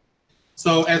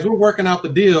 So as we're working out the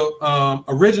deal,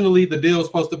 originally the deal was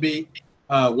supposed to be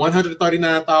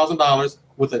 $139,000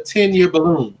 with a 10-year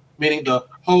balloon, meaning the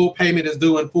whole payment is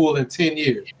due in full in 10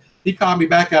 years. He called me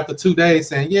back after 2 days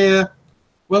saying, yeah,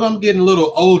 well, I'm getting a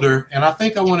little older, and I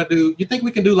think I want to do, you think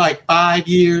we can do like 5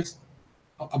 years,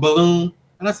 a balloon?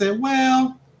 And I said,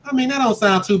 well, I mean, that don't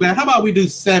sound too bad. How about we do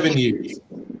 7 years?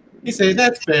 He said,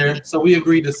 that's fair. So we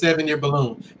agreed to 7-year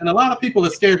balloon. And a lot of people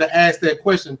are scared to ask that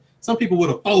question. Some people would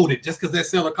have folded just because that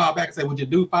seller called back and said, would you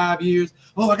do 5 years?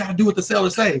 Oh, I got to do what the seller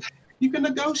say. You can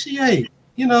negotiate.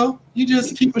 You know, you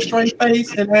just keep a straight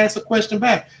face and ask a question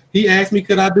back. He asked me,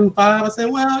 could I do 5? I said,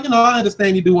 well, you know, I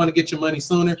understand you do want to get your money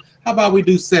sooner. How about we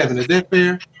do 7? Is that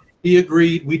fair? He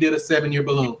agreed. We did a 7-year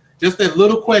balloon. Just that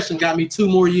little question got me 2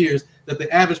 more years that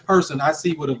the average person I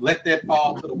see would have let that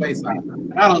fall to the wayside.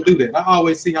 And I don't do that. I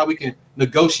always see how we can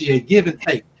negotiate, give and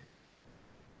take.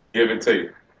 Give and take.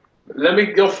 Let me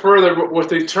go further with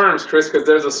the terms, Chris, because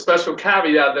there's a special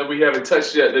caveat that we haven't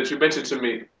touched yet that you mentioned to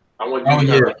me. I want you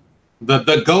to know.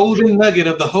 The golden nugget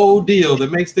of the whole deal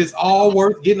that makes this all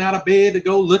worth getting out of bed to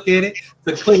go look at it,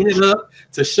 to clean it up,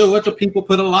 to show it to people,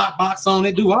 put a lockbox on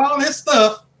it, do all this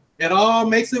stuff. It all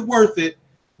makes it worth it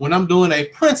when I'm doing a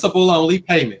principal-only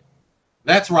payment.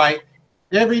 That's right.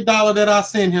 Every dollar that I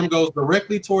send him goes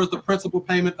directly towards the principal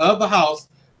payment of the house.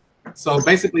 So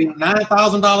basically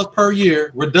 $9,000 per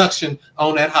year reduction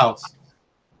on that house.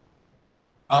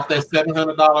 Off that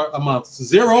 $700 a month.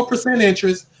 0%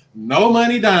 interest. No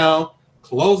money down,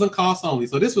 closing costs only.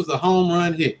 So this was a home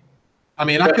run hit. I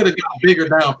mean, I could have got a bigger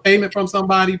down payment from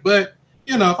somebody, but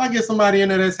you know, if I get somebody in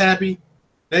there that's happy,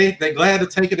 they glad to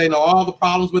take it. They know all the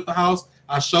problems with the house.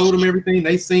 I showed them everything.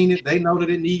 They seen it. They know that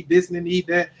it need this and it need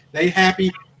that. They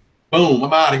happy. Boom,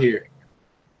 I'm out of here.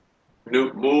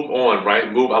 Move on,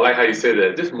 right? Move. I like how you said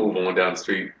that. Just move on down the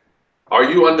street. Are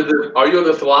you under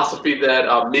the philosophy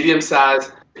that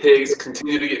medium-sized pigs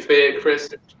continue to get fed, Chris?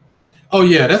 Oh,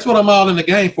 yeah, that's what I'm all in the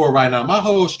game for right now. My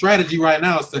whole strategy right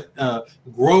now is to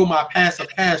grow my passive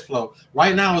cash flow.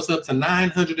 Right now, it's up to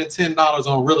 $910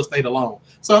 on real estate alone.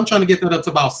 So I'm trying to get that up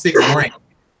to about $6 grand.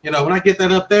 You know, when I get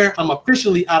that up there, I'm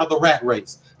officially out of the rat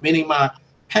race, meaning my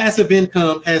passive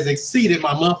income has exceeded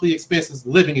my monthly expenses,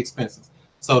 living expenses.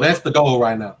 So that's the goal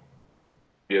right now.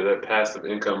 Yeah, that passive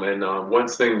income. And one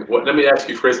thing, let me ask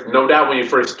you, Chris, no doubt when you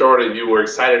first started, you were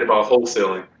excited about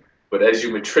wholesaling. But as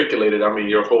you matriculated, I mean,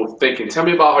 your whole thinking, tell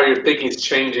me about how your thinking is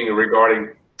changing regarding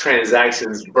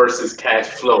transactions versus cash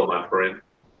flow, my friend.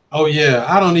 Oh, yeah.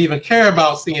 I don't even care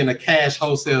about seeing a cash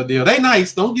wholesale deal. They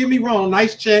nice. Don't get me wrong.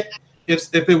 Nice check.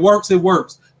 If it works, it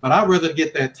works. But I'd rather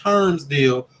get that terms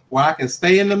deal where I can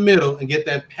stay in the middle and get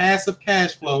that passive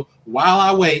cash flow while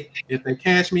I wait. If they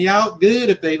cash me out, good.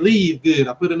 If they leave, good.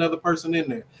 I put another person in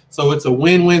there. So it's a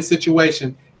win-win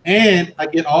situation. And I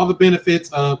get all the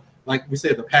benefits of, like we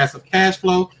said, the passive cash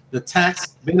flow, the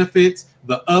tax benefits,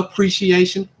 the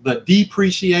appreciation, the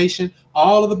depreciation,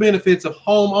 all of the benefits of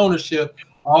home ownership,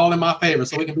 all in my favor.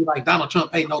 So we can be like Donald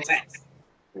Trump, paid no tax.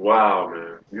 Wow,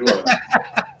 man.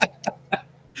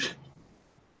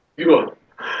 You are.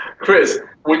 Chris,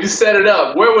 when you set it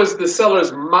up, where was the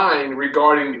seller's mind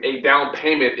regarding a down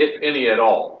payment, if any at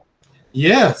all?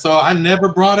 Yeah, so I never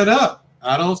brought it up.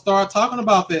 I don't start talking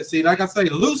about that. See, like I say,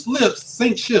 loose lips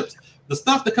sink ships. The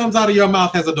stuff that comes out of your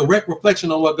mouth has a direct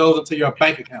reflection on what goes into your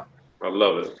bank account. I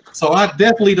love it. So I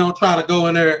definitely don't try to go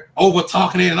in there over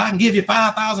talking it, and I can give you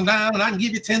 $5,000 down, and I can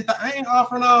give you $10,000. I ain't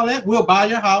offering all that. We'll buy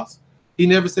your house. He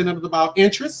never said nothing about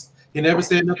interest. He never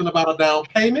said nothing about a down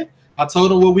payment. I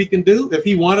told him what we can do. If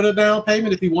he wanted a down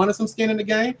payment, if he wanted some skin in the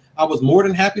game, I was more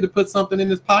than happy to put something in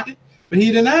his pocket, but he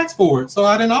didn't ask for it, so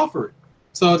I didn't offer it.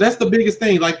 So that's the biggest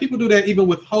thing. Like, people do that even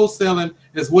with wholesaling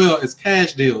as well as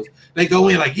cash deals. They go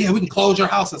in like, yeah, we can close your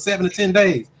house in 7 to 10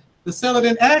 days. The seller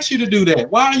didn't ask you to do that.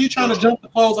 Why are you trying to jump to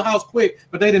close a house quick?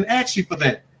 But they didn't ask you for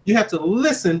that. You have to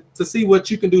listen to see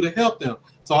what you can do to help them.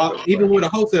 So even with a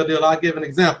wholesale deal, I'll give an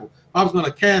example. If I was going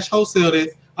to cash wholesale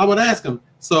this, I would ask them,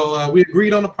 so we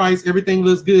agreed on the price. Everything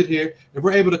looks good here. If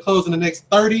we're able to close in the next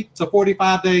 30 to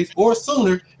 45 days or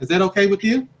sooner, is that okay with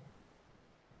you?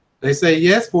 They say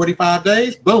yes, 45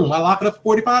 days. Boom, I lock it up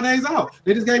 45 days out.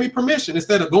 They just gave me permission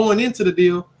instead of going into the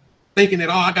deal thinking that,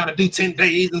 oh, I got to do 10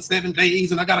 days and 7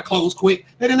 days and I got to close quick.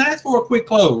 They didn't ask for a quick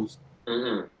close.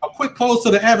 A quick close to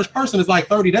the average person is like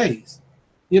 30 days.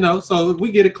 You know, so if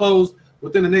we get it closed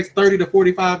within the next 30 to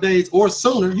 45 days or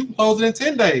sooner. You can close it in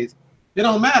 10 days. It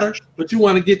don't matter, but you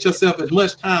want to get yourself as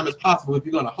much time as possible if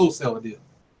you're going to wholesale a deal.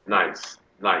 Nice,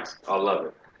 nice. I love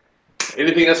it.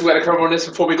 Anything else we got to cover on this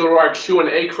before we go to our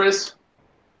Q&A, Chris?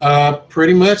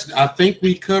 Pretty much. I think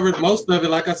we covered most of it.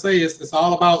 Like I say, it's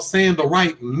all about saying the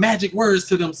right magic words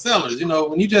to them sellers. You know,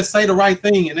 when you just say the right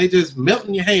thing and they just melt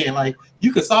in your hand, like,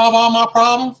 you can solve all my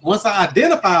problems. Once I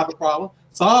identify the problem,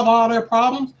 solve all their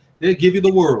problems, they'll give you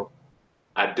the world.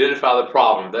 Identify the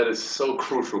problem. That is so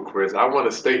crucial, Chris. I want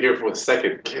to stay here for a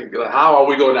second. How are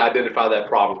we going to identify that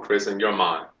problem, Chris, in your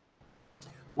mind?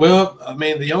 Well, I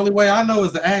mean, the only way I know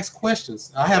is to ask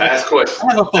questions. I have a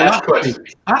philosophy.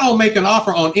 I don't make an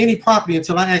offer on any property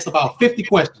until I ask about 50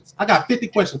 questions. I got 50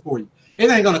 questions for you. It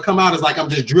ain't going to come out as like I'm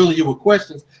just drilling you with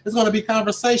questions. It's going to be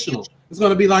conversational. It's going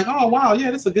to be like, oh, wow,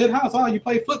 yeah, this is a good house. Oh, you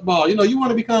play football. You know, you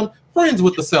want to become friends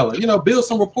with the seller, you know, build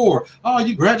some rapport. Oh,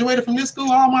 you graduated from this school?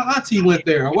 Oh, my auntie went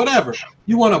there, or whatever.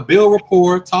 You want to build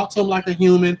rapport, talk to them like a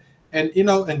human, and, you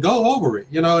know, and go over it,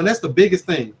 you know, and that's the biggest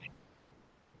thing.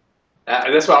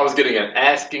 And that's what I was getting at,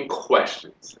 asking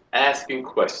questions. Asking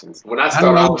questions. When I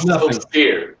started, I was so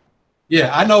scared.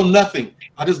 Yeah, I know nothing.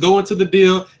 I just go into the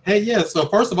deal. Hey, yeah, so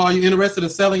first of all, you're interested in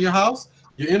selling your house?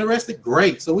 You're interested?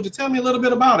 Great. So would you tell me a little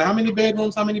bit about it? How many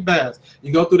bedrooms? How many baths?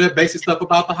 You go through that basic stuff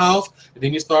about the house, and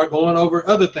then you start going over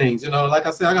other things. You know, like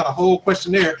I said, I got a whole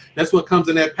questionnaire. That's what comes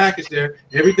in that package there.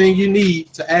 Everything you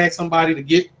need to ask somebody to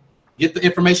get the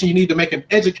information you need to make an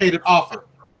educated offer.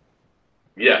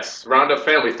 Yes, Roundup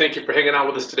family, thank you for hanging out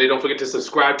with us today. Don't forget to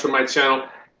subscribe to my channel,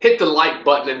 hit the like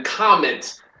button, and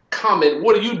comment.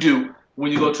 What do you do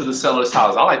when you go to the seller's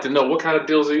house? I like to know, what kind of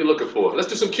deals are you looking for? Let's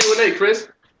do some Q&A, Chris.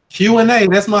 Q&A,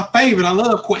 that's my favorite. I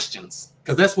love questions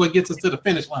because that's what gets us to the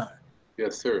finish line.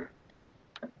 Yes, sir.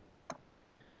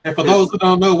 And for those who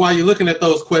don't know why you're looking at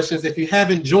those questions, if you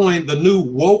haven't joined the new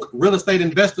Woke Real Estate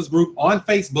Investors group on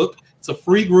Facebook, it's a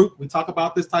free group. We talk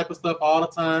about this type of stuff all the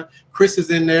time. Chris is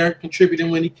in there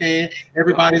contributing when he can.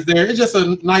 Everybody's there. It's just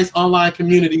a nice online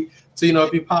community. So, you know,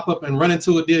 if you pop up and run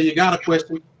into a deal, you got a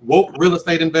question, Woke Real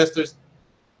Estate Investors.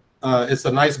 It's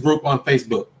a nice group on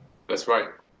Facebook. That's right.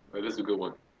 That is a good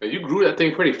one. And you grew that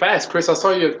thing pretty fast, Chris. I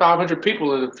saw you at 500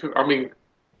 people.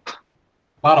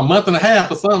 About a month and a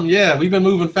half or something. Yeah, we've been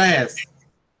moving fast.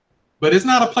 But it's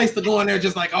not a place to go in there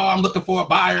just like, oh, I'm looking for a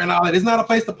buyer and all that. It's not a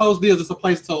place to post deals. It's a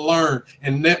place to learn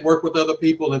and network with other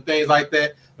people and things like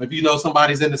that. If you know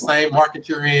somebody's in the same market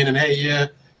you're in, and hey, yeah,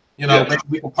 you know, maybe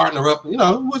we can partner up. You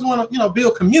know, we just want to, you know,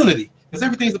 build community, because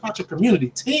everything's about your community.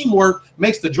 Teamwork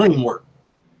makes the dream work.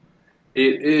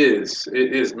 It is.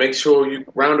 It is. Make sure you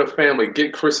round up family.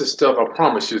 Get Chris's stuff. I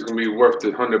promise you, it's gonna be worth the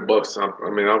 $100. I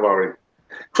mean, I've already.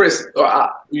 Chris,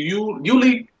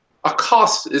 usually a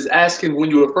cost is asking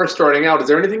when you were first starting out. Is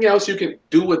there anything else you can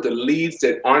do with the leads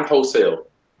that aren't wholesale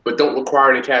but don't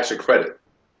require any cash or credit?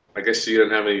 I guess you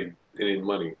don't have any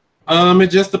money. It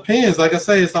just depends. Like I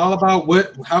say, it's all about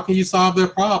how can you solve their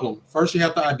problem. First, you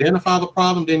have to identify the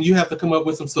problem. Then you have to come up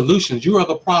with some solutions. You are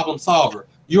the problem solver.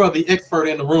 You are the expert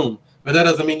in the room. But that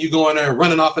doesn't mean you go in there and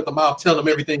running off at the mouth, tell them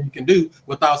everything you can do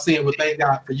without seeing what they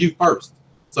got for you first.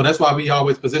 So that's why we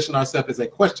always position ourselves as a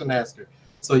question asker.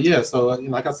 So yeah, so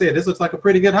like I said, this looks like a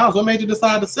pretty good house. What made you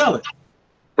decide to sell it?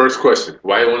 First question,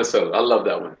 why you want to sell it? I love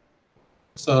that one.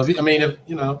 So I mean, if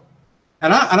you know,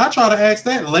 and I try to ask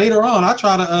that later on. I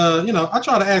try to you know, I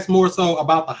try to ask more so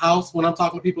about the house when I'm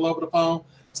talking to people over the phone.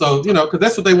 So you know, because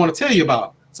that's what they want to tell you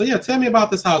about. So yeah, tell me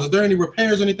about this house. Is there any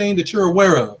repairs or anything that you're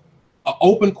aware of? An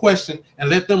open question, and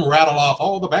let them rattle off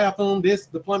all the bathroom, this,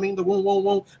 the plumbing, the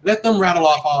woo. Let them rattle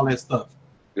off all that stuff.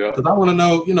 Yeah. Because I want to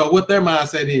know, you know, what their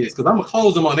mindset is. Because I'm gonna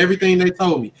close them on everything they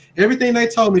told me. Everything they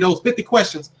told me, those 50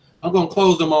 questions, I'm gonna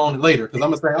close them on later. Because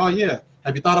I'm gonna say, oh yeah,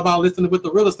 have you thought about listening with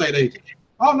the real estate agent?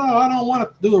 Oh no, I don't want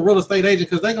to do a real estate agent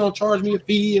because they're gonna charge me a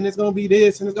fee and it's gonna be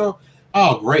this and it's gonna.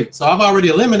 Oh great, so I've already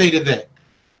eliminated that.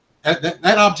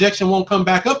 That objection won't come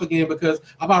back up again because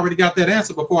I've already got that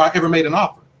answer before I ever made an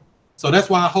offer. So that's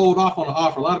why I hold off on the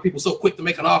offer. A lot of people are so quick to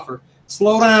make an offer.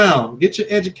 Slow down, get your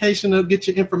education up, get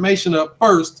your information up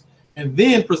first, and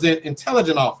then present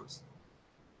intelligent offers.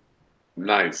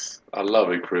 Nice. I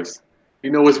love it, Chris.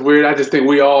 You know what's weird? I just think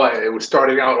we all, it was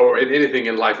starting out or in anything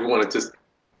in life, we want to just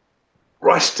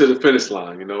rush to the finish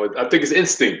line. You know, I think it's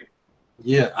instinct.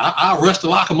 Yeah, I rush to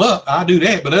lock them up. I do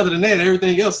that. But other than that,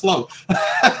 everything else slow.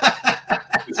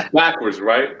 It's backwards,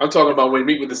 right? I'm talking about when you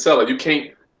meet with the seller, you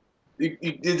can't.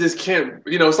 You just can't,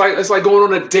 you know, it's like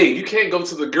going on a date. You can't go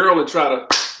to the girl and try to,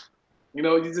 you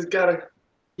know, you just gotta.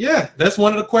 Yeah, that's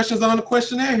one of the questions on the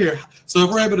questionnaire here. So if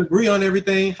we're able to agree on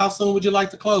everything, how soon would you like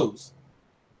to close?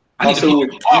 How soon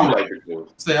would you like to close?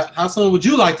 Say, how soon would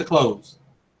you like to close?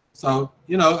 So,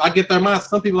 you know, I get their mind.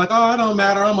 Some people like, oh, it don't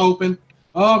matter. I'm open.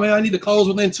 Oh, man, I need to close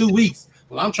within 2 weeks.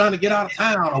 Well, I'm trying to get out of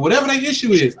town or whatever their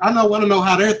issue is. I want to know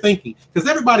how they're thinking because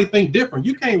everybody think different.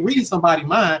 You can't read somebody's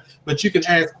mind, but you can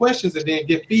ask questions and then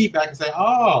get feedback and say,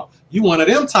 oh, you one of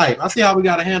them type. I see how we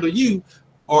got to handle you.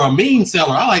 Or a mean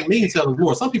seller. I like mean sellers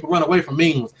more. Some people run away from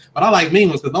mean ones, but I like mean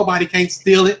ones because nobody can't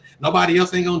steal it. Nobody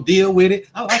else ain't going to deal with it.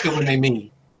 I like it when they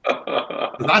mean.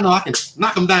 Because I know I can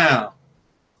knock them down.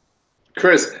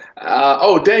 Chris,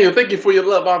 Daniel, thank you for your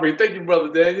love, Aubrey. Thank you,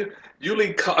 brother Daniel.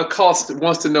 Yuli Cost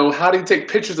wants to know, how do you take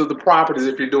pictures of the properties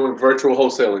if you're doing virtual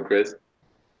wholesaling, Chris?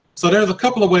 So there's a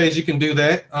couple of ways you can do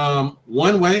that.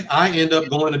 One way, I end up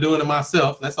going and doing it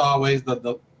myself. That's always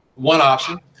the one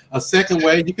option. A second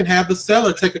way, you can have the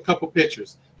seller take a couple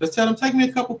pictures. Just tell them, take me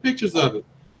a couple pictures of it.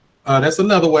 That's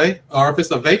another way. Or if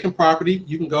it's a vacant property,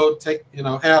 you can go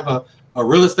have a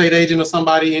real estate agent or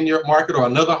somebody in your market or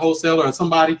another wholesaler or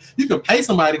somebody. You can pay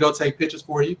somebody to go take pictures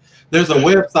for you. There's a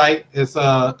website. It's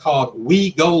called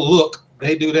We Go Look.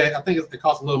 They do that. I think it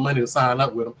costs a little money to sign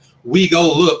up with them. We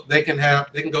Go Look. They can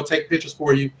go take pictures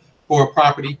for you for a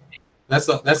property. That's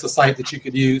a site that you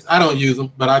could use. I don't use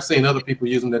them, but I've seen other people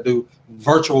use them that do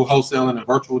virtual wholesaling and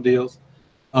virtual deals.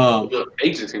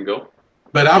 Agents can go.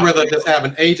 But I'd rather just have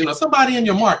an agent or somebody in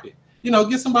your market. You know,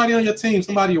 get somebody on your team,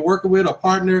 somebody you're working with, a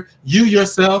partner, you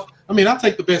yourself. I mean, I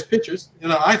take the best pictures,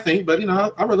 I think, but,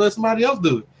 I'd rather let somebody else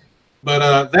do it.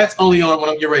 But that's only on when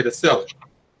I'm getting ready to sell it.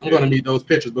 I'm going to need those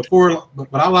pictures before,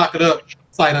 but I lock it up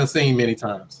sight unseen many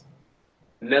times.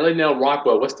 Nellie Nell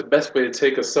Rockwell, what's the best way to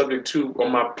take a subject to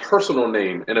on my personal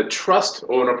name in a trust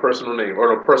or in a personal name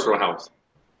or in a personal house?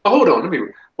 Oh, hold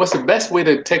on, what's the best way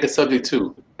to take a subject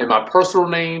to in my personal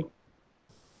name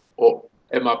or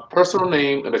in my personal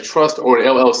name in a trust or an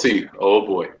LLC? Oh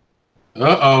boy.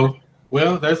 Uh-oh.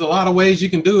 Well, there's a lot of ways you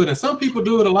can do it, and some people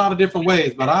do it a lot of different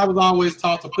ways, but I was always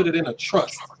taught to put it in a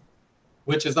trust,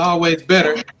 which is always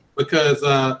better because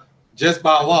just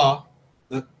by law,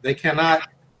 they cannot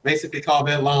basically call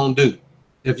that loan due.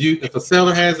 If a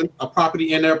seller has a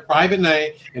property in their private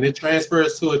name and it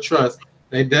transfers to a trust,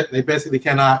 they basically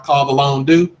cannot call the loan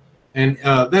due. And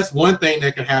that's one thing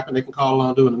that can happen. They can call a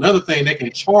loan due. And another thing, they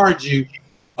can charge you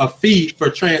a fee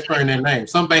for transferring their name.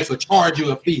 Some banks will charge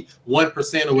you a fee,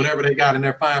 1% or whatever they got in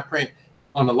their fine print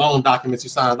on the loan documents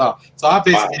you signed off. So I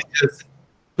basically just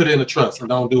put it in a trust and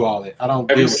don't do all that. I don't.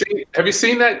 Have you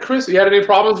seen that, Chris? You had any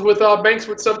problems with banks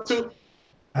with stuff too?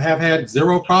 I have had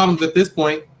zero problems at this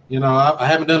point. I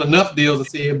haven't done enough deals to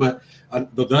see it, but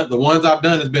the ones I've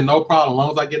done has been no problem. As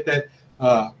long as I get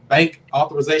that bank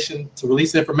authorization to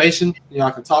release information,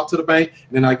 I can talk to the bank,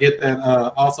 and then I get that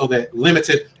also that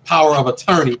limited power of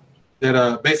attorney that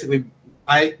I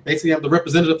basically am the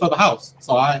representative for the house.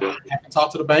 So I can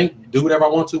talk to the bank, do whatever I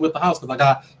want to with the house because I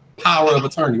got power of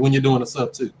attorney when you're doing a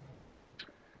sub too.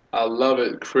 I love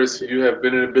it, Chris. You have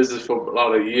been in the business for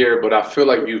about a year, but I feel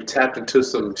like you've tapped into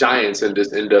some giants in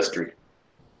this industry.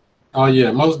 Oh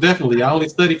yeah, most definitely. I only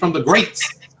study from the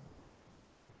greats.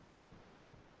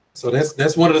 So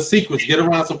that's one of the secrets. Get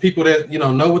around some people that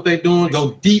know what they're doing.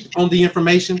 Go deep on the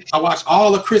information. I watch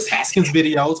all of Kris Haskins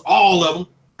videos, all of them.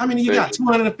 How many you got?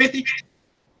 250?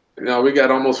 No, we got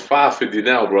almost 550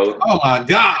 now, brother. Oh my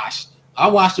gosh! I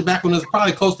watched it back when it was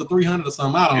probably close to 300 or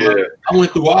something. I don't know. I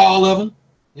went through all of them.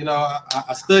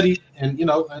 I study and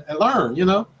and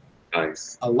learn.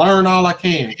 Nice. I learn all I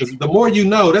can because the more you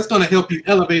know, that's going to help you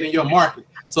elevate in your market.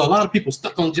 So a lot of people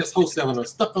stuck on just wholesaling or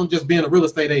stuck on just being a real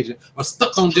estate agent or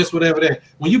stuck on just whatever that.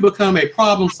 When you become a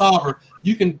problem solver,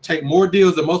 you can take more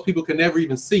deals than most people can never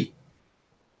even see.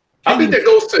 I think that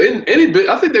goes to any bit.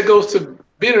 I think that goes to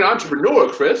being an entrepreneur,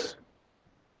 Chris.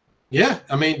 Yeah,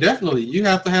 I mean, definitely. You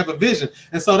have to have a vision.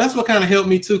 And so that's what kind of helped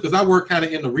me too, because I work kind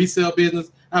of in the resale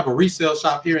business. I have a resale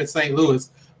shop here in St. Louis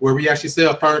where we actually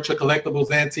sell furniture, collectibles,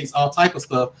 antiques, all type of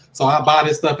stuff. So I buy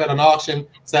this stuff at an auction,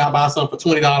 say I buy something for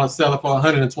 $20, sell it for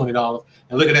 $120,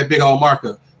 and look at that big old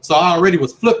markup. So I already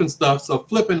was flipping stuff. So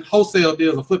flipping wholesale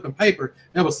deals and flipping paper,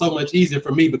 that was so much easier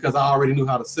for me because I already knew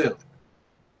how to sell.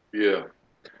 Yeah.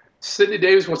 Sydney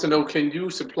Davis wants to know, can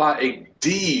you supply a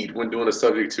deed when doing a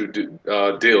subject to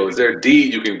deal? Is there a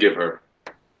deed you can give her?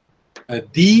 A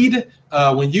deed?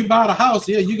 When you buy the house,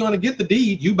 yeah, you're going to get the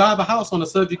deed. You buy the house on the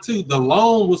subject to. The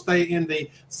loan will stay in the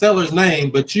seller's name,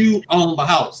 but you own the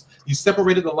house. You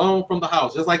separated the loan from the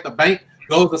house. Just like the bank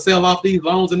goes to sell off these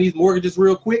loans and these mortgages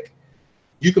real quick,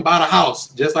 you can buy the house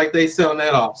just like they selling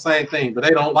that off. Same thing, but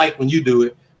they don't like when you do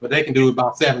it, but they can do it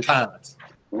about 7 times.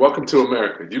 Welcome to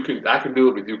America. I can do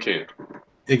it, but you can't.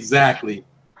 Exactly.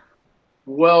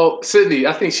 Well, Sydney,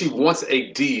 I think she wants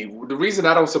a deed. The reason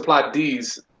I don't supply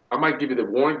deeds, I might give you the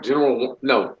warrant,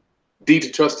 deed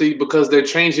to trustee? Because they're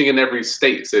changing in every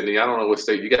state, Sydney. I don't know what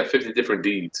state. You got 50 different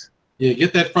deeds. Yeah,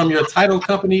 get that from your title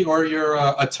company or your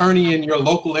attorney in your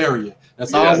local area.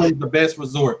 That's always the best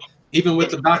resort. Even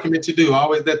with the documents you do,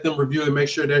 always let them review and make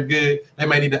sure they're good. They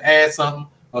may need to add something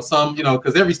or some, you know,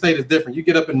 because every state is different. You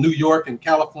get up in New York and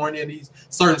California and these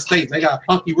certain states, they got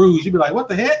funky rules. You be like, what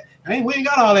the heck? We ain't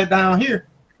got all that down here.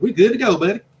 We good to go,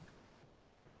 buddy.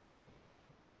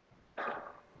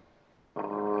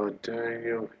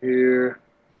 Daniel here.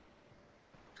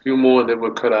 A few more, then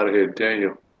we'll cut out of here.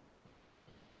 Daniel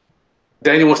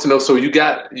wants to know. So you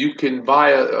can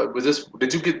buy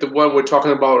did you get the one we're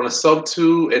talking about on a sub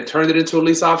 2 and turned it into a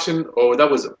lease option, or that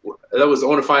was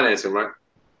owner financing, right?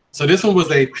 So this one was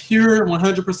a pure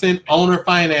 100% owner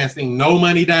financing, no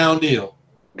money down deal.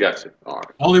 Gotcha. All right.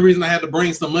 Only reason I had to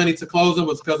bring some money to closing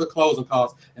was because of closing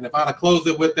costs. And if I'd have closed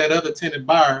it with that other tenant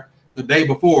buyer the day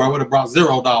before, I would have brought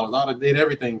 $0. I'd have did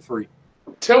everything free.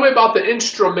 Tell me about the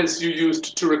instruments you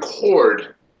used to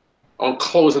record on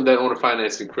closing that owner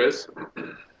financing, Chris.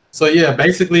 So yeah,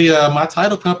 basically my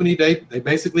title company, they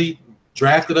basically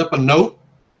drafted up a note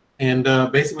and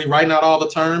basically writing out all the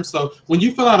terms. So when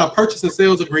you fill out a purchase and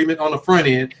sales agreement on the front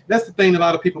end, that's the thing that a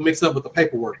lot of people mix up with the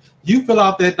paperwork. You fill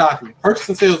out that document, purchase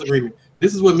and sales agreement.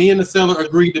 This is what me and the seller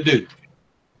agreed to do.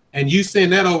 And you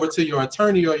send that over to your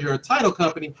attorney or your title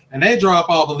company, and they draw up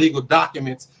all the legal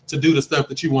documents to do the stuff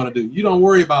that you want to do. You don't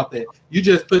worry about that. You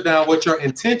just put down what your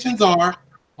intentions are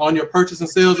on your purchase and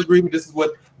sales agreement. This is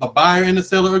what the buyer and the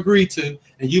seller agreed to,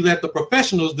 and you let the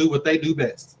professionals do what they do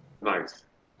best. Nice.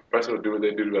 Professionals do what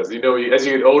they do best. You know, as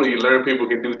you get older, you learn people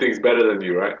can do things better than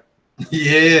you, right?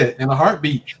 Yeah, in a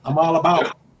heartbeat. I'm all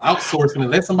about outsourcing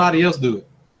and let somebody else do it.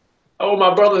 Oh,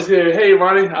 my brother's here. Hey,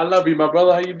 Ronnie, I love you, my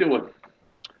brother. How you doing?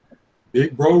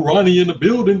 Big bro Ronnie in the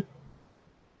building.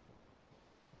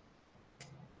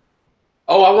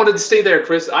 Oh, I wanted to stay there,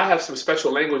 Chris. I have some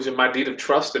special language in my deed of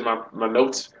trust in my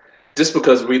notes, just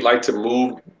because we like to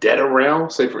move debt around.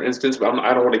 Say, for instance, but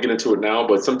I don't want to get into it now,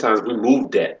 but sometimes we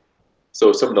move debt.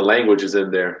 So some of the language is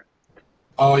in there.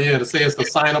 Oh, yeah, to say it's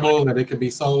assignable, that it could be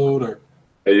sold. Or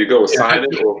there you go, assign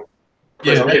it. Or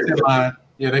yeah, that's in line.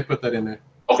 Yeah, they put that in there.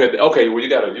 Okay, well, you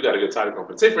got a good title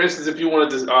company. Say, for instance, if you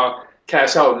wanted to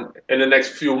cash out in the next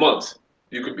few months,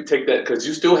 you could take that, because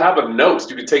you still have a note.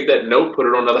 You could take that note, put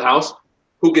it on another house.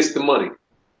 Who gets the money?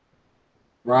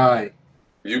 Right.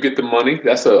 You get the money.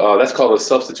 That's called a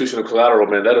substitution of collateral,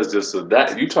 man. That is just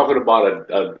that you talking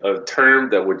about a term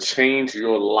that would change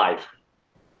your life.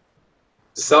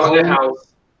 Selling a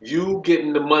house, you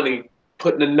getting the money,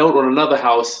 putting a note on another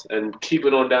house, and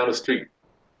keeping on down the street.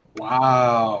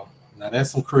 Wow. Now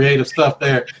that's some creative stuff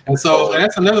there. And so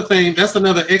that's another thing. That's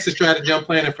another exit strategy I'm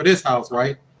planning for this house,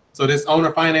 right? So this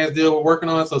owner finance deal we're working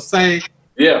on. So say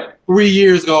 3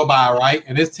 years go by, right?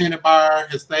 And this tenant buyer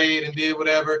has stayed and did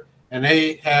whatever, and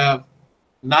they have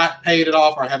not paid it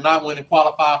off or have not went and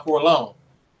qualified for a loan.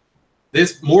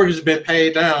 This mortgage has been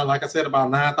paid down, like I said,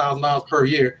 about $9,000 per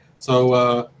year.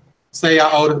 So say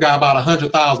I owe this guy about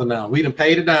 $100,000 now. We done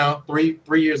paid it down 3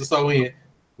 years or so in.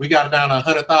 We got it down to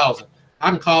 $100,000. I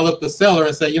can call up the seller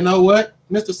and say, you know what,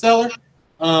 Mr. Seller,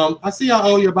 I see I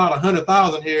owe you about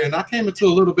 $100,000 here, and I came into a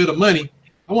little bit of money.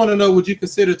 I want to know, would you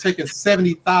consider taking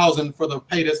 $70,000 for the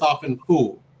pay this off in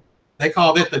full? They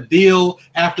call that the deal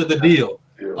after the deal.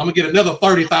 I'm gonna get another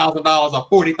 $30,000 or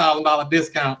 $40,000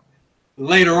 discount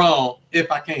later on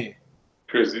if I can.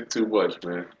 Chris, you're too much,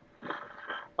 man.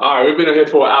 All right, we've been here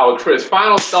for an hour. Chris,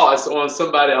 final thoughts on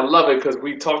somebody. I love it because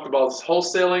we talked about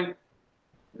wholesaling,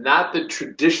 not the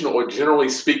traditional or generally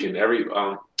speaking.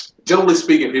 Generally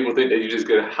speaking, people think that you just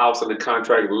get a house under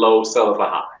contract low, sell it for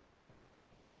high.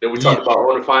 Then we talked about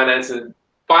owner financing.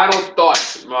 Final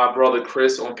thoughts, my brother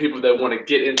Chris, on people that want to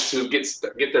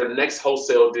get their next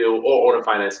wholesale deal or owner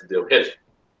financing deal. Hit it.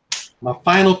 My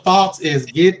final thoughts is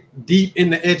get deep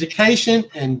into education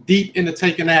and deep into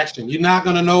taking action. You're not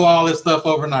going to know all this stuff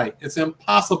overnight. It's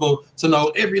impossible to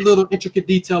know every little intricate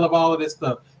detail of all of this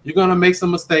stuff. You're going to make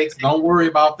some mistakes. Don't worry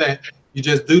about that. You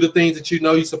just do the things that you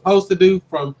know you're supposed to do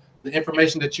from the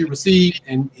information that you receive,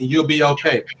 and you'll be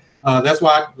okay. That's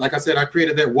why, like I said, I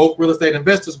created that Woke Real Estate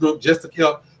Investors Group just to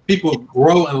help people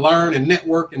grow and learn and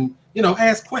network and,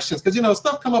 ask questions. Because,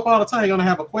 stuff come up all the time. You're going to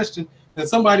have a question and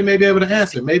somebody may be able to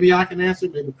answer. Maybe I can answer.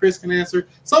 Maybe Chris can answer.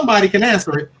 Somebody can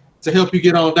answer it to help you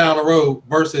get on down the road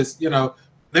versus,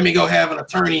 let me go have an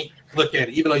attorney look at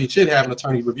it, even though you should have an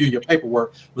attorney review your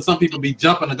paperwork. But some people be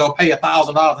jumping to go pay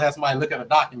 $1,000 to have somebody look at a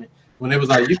document when it was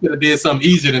like, you could have did something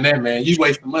easier than that, man. You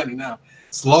wasting money now.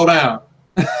 Slow down.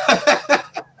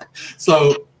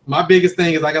 So my biggest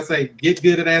thing is, like I say, get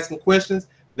good at asking questions.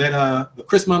 that the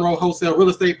Chris Monroe Wholesale Real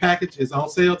Estate Package is on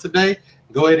sale today.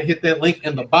 Go ahead and hit that link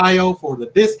in the bio for the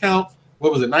discount.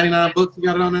 What was it, 99 bucks? You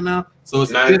got it on there now? So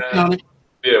it's 99. discounted.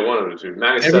 Yeah, one of the two.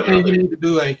 97. Everything you need to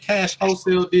do a cash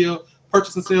wholesale deal,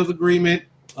 purchase and sales agreement,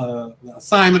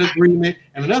 assignment agreement.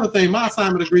 And another thing, my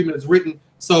assignment agreement is written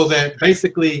so that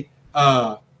basically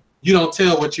you don't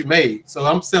tell what you made. So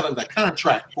I'm selling the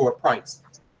contract for a price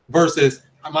versus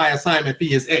my assignment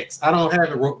fee is X. I don't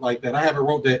have it wrote like that. I have it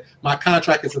wrote that my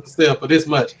contract is for sale for this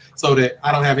much so that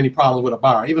I don't have any problems with a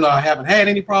buyer. Even though I haven't had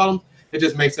any problems, it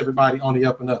just makes everybody on the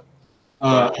up and up.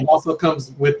 It also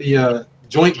comes with the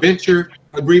joint venture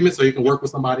agreement, so you can work with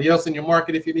somebody else in your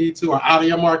market if you need to, or out of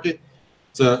your market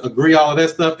to agree all of that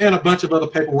stuff, and a bunch of other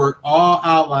paperwork, all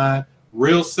outlined,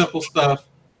 real simple stuff,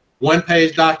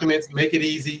 one-page documents, make it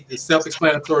easy, it's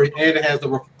self-explanatory, and it has the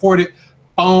recorded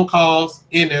phone calls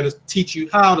in there to teach you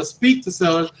how to speak to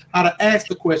sellers, how to ask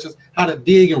the questions, how to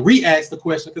dig and re-ask the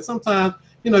question, because sometimes,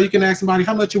 you know, you can ask somebody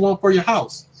how much you want for your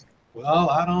house. Well,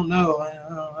 I don't know.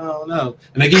 I don't know.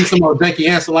 And they give you some more janky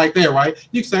answer like that, right?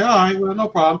 You can say, all right, well, no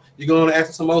problem. You're going to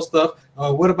ask some more stuff.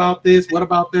 What about this? What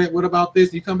about that? What about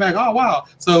this? You come back, oh, wow.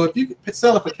 So if you could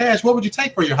sell it for cash, what would you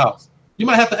take for your house? You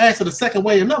might have to ask it a second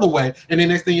way, another way. And then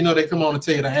next thing you know, they come on and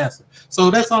tell you the answer. So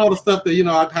that's all the stuff that, you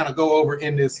know, I kind of go over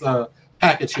in this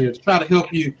package here to try to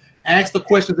help you ask the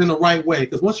questions in the right way.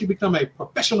 Because once you become a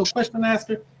professional question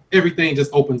asker, everything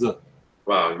just opens up.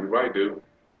 Wow, you're right, dude.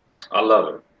 I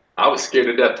love it. I was scared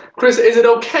to death. Chris, is it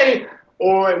okay,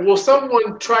 or will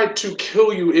someone try to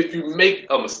kill you if you make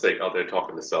a mistake out there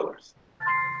talking to sellers?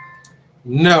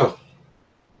 No,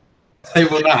 they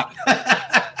will not.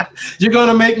 You're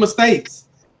gonna make mistakes.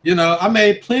 You know, I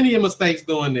made plenty of mistakes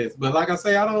doing this, but like I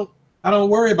say, I don't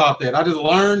worry about that. I just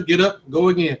learn, get up, go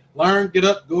again. Learn, get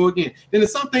up, go again. Then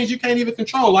there's some things you can't even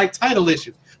control, like title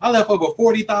issues. I left over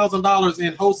 $40,000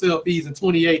 in wholesale fees in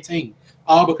 2018,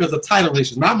 all because of title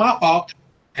issues. Not my fault.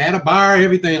 Had a buyer,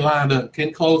 everything lined up,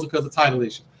 couldn't close because of title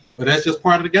issues. But that's just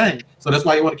part of the game. So that's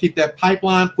why you want to keep that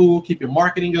pipeline full, keep your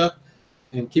marketing up,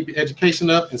 and keep your education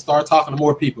up, and start talking to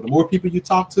more people. The more people you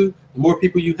talk to, the more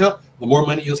people you help, the more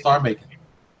money you'll start making.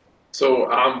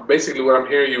 So basically what I'm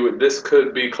hearing you, this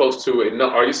could be close to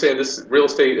are you saying this real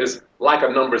estate is like a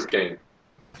numbers game?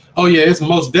 Oh yeah, it's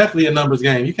most definitely a numbers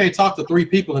game. You can't talk to 3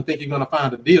 people and think you're going to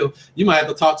find a deal. You might have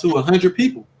to talk to 100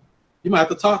 people. You might have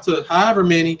to talk to however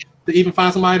many to even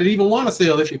find somebody that even want to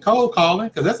sell if you're cold calling,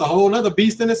 because that's a whole other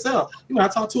beast in itself. You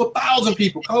might talk to 1,000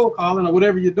 people cold calling or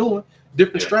whatever you're doing,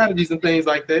 different strategies and things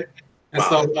like that. And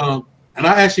so, and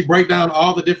I actually break down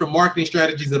all the different marketing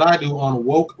strategies that I do on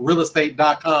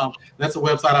wokerealestate.com. That's a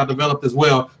website I developed as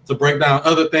well to break down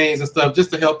other things and stuff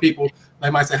just to help people.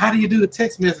 They might say, how do you do the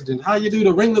text messaging? How do you do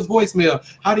the ringless voicemail?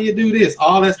 How do you do this?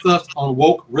 All that stuff's on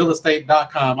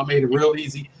wokerealestate.com. I made it real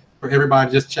easy for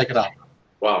everybody. Just check it out.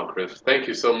 Wow, Chris, thank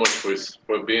you so much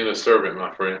for being a servant,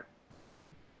 my friend.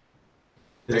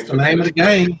 That's the name of the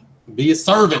game. Be a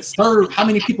servant. Serve. How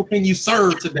many people can you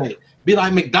serve today? Be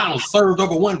like McDonald's, served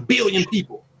over 1 billion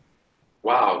people.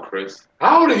 Wow, Chris.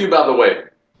 How old are you, by the way?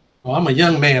 Oh, I'm a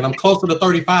young man. I'm closer to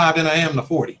 35 than I am to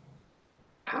 40.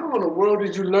 How in the world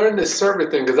did you learn this servant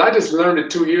thing? Because I just learned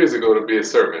it 2 years ago to be a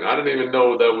servant. I didn't even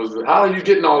know that was. How are you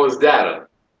getting all this data?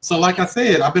 So like I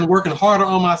said, I've been working harder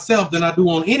on myself than I do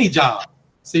on any job.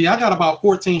 See, I got about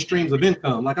 14 streams of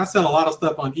income. Like I sell a lot of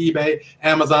stuff on eBay,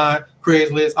 Amazon,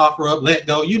 Craigslist, OfferUp, Let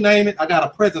Go, you name it. I got a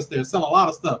presence there, sell a lot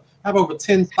of stuff. I have over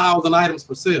 10,000 items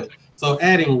for sale. So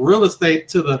adding real estate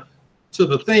to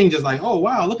the thing, just like, oh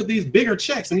wow, look at these bigger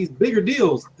checks and these bigger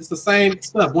deals. It's the same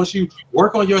stuff. Once you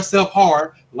work on yourself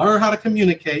hard, learn how to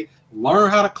communicate, learn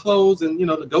how to close and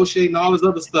negotiate and all this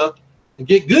other stuff, and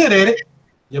get good at it,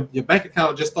 your bank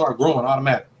account will just start growing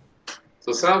automatically.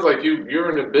 So it sounds like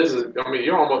you're in the business. I mean,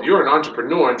 you're an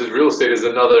entrepreneur, and just real estate is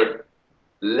another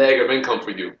leg of income for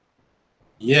you.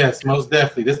 Yes, most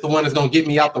definitely. This is the one that's gonna get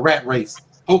me out the rat race.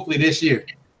 Hopefully this year.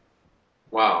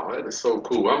 Wow, that is so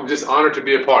cool. I'm just honored to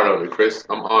be a part of it, Chris.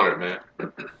 I'm honored, man.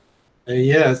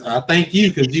 Yes, I thank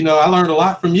you because I learned a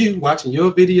lot from you watching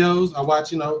your videos. I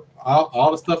watch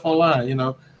all the stuff online.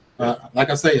 Like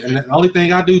I say, and the only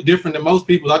thing I do different than most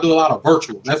people, I do a lot of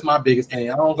virtual. That's my biggest thing.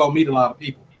 I don't go meet a lot of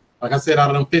people. Like I said, out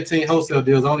of them 15 wholesale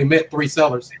deals, I only met 3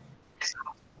 sellers.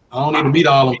 I don't need to meet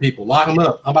all them people. Lock them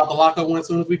up. I'm about to lock up one as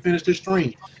soon as we finish this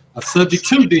stream. A subject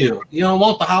to deal. You don't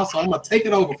want the house, so I'm going to take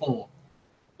it over for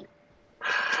them.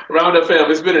 Roundup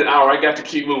fam, it's been an hour. I got to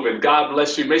keep moving. God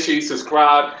bless you. Make sure you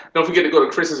subscribe. Don't forget to go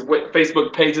to Chris's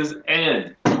Facebook pages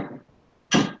and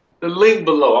the link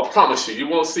below. I promise you, you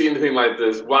won't see anything like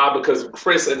this. Why? Because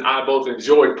Chris and I both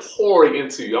enjoy pouring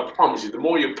into you. I promise you, the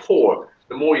more you pour,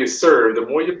 the more you serve, the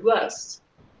more you're blessed.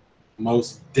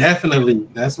 Most definitely.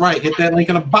 That's right. Hit that link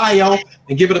in the bio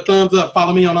and give it a thumbs up.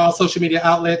 Follow me on all social media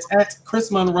outlets at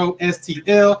Chris Monroe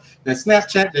STL. There's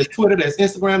Snapchat, there's Twitter, there's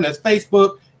Instagram, there's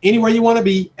Facebook. Anywhere you want to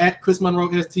be at Chris Monroe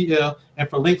STL. And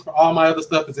for links for all my other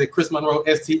stuff is at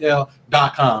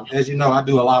chrismonroestl.com. As you know, I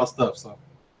do a lot of stuff. So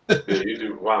yeah, you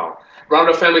do. Wow.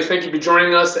 Roundup family, thank you for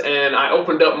joining us. And I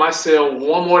opened up my sale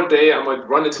one more day. I'm gonna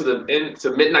run it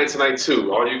to midnight tonight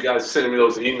too. All you guys sending me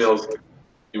those emails.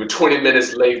 You were 20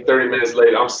 minutes late, 30 minutes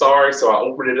late. I'm sorry. So I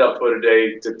opened it up for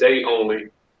today only.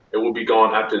 It will be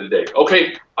gone after the day.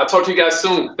 Okay. I'll talk to you guys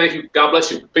soon. Thank you. God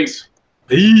bless you. Peace.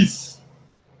 Peace.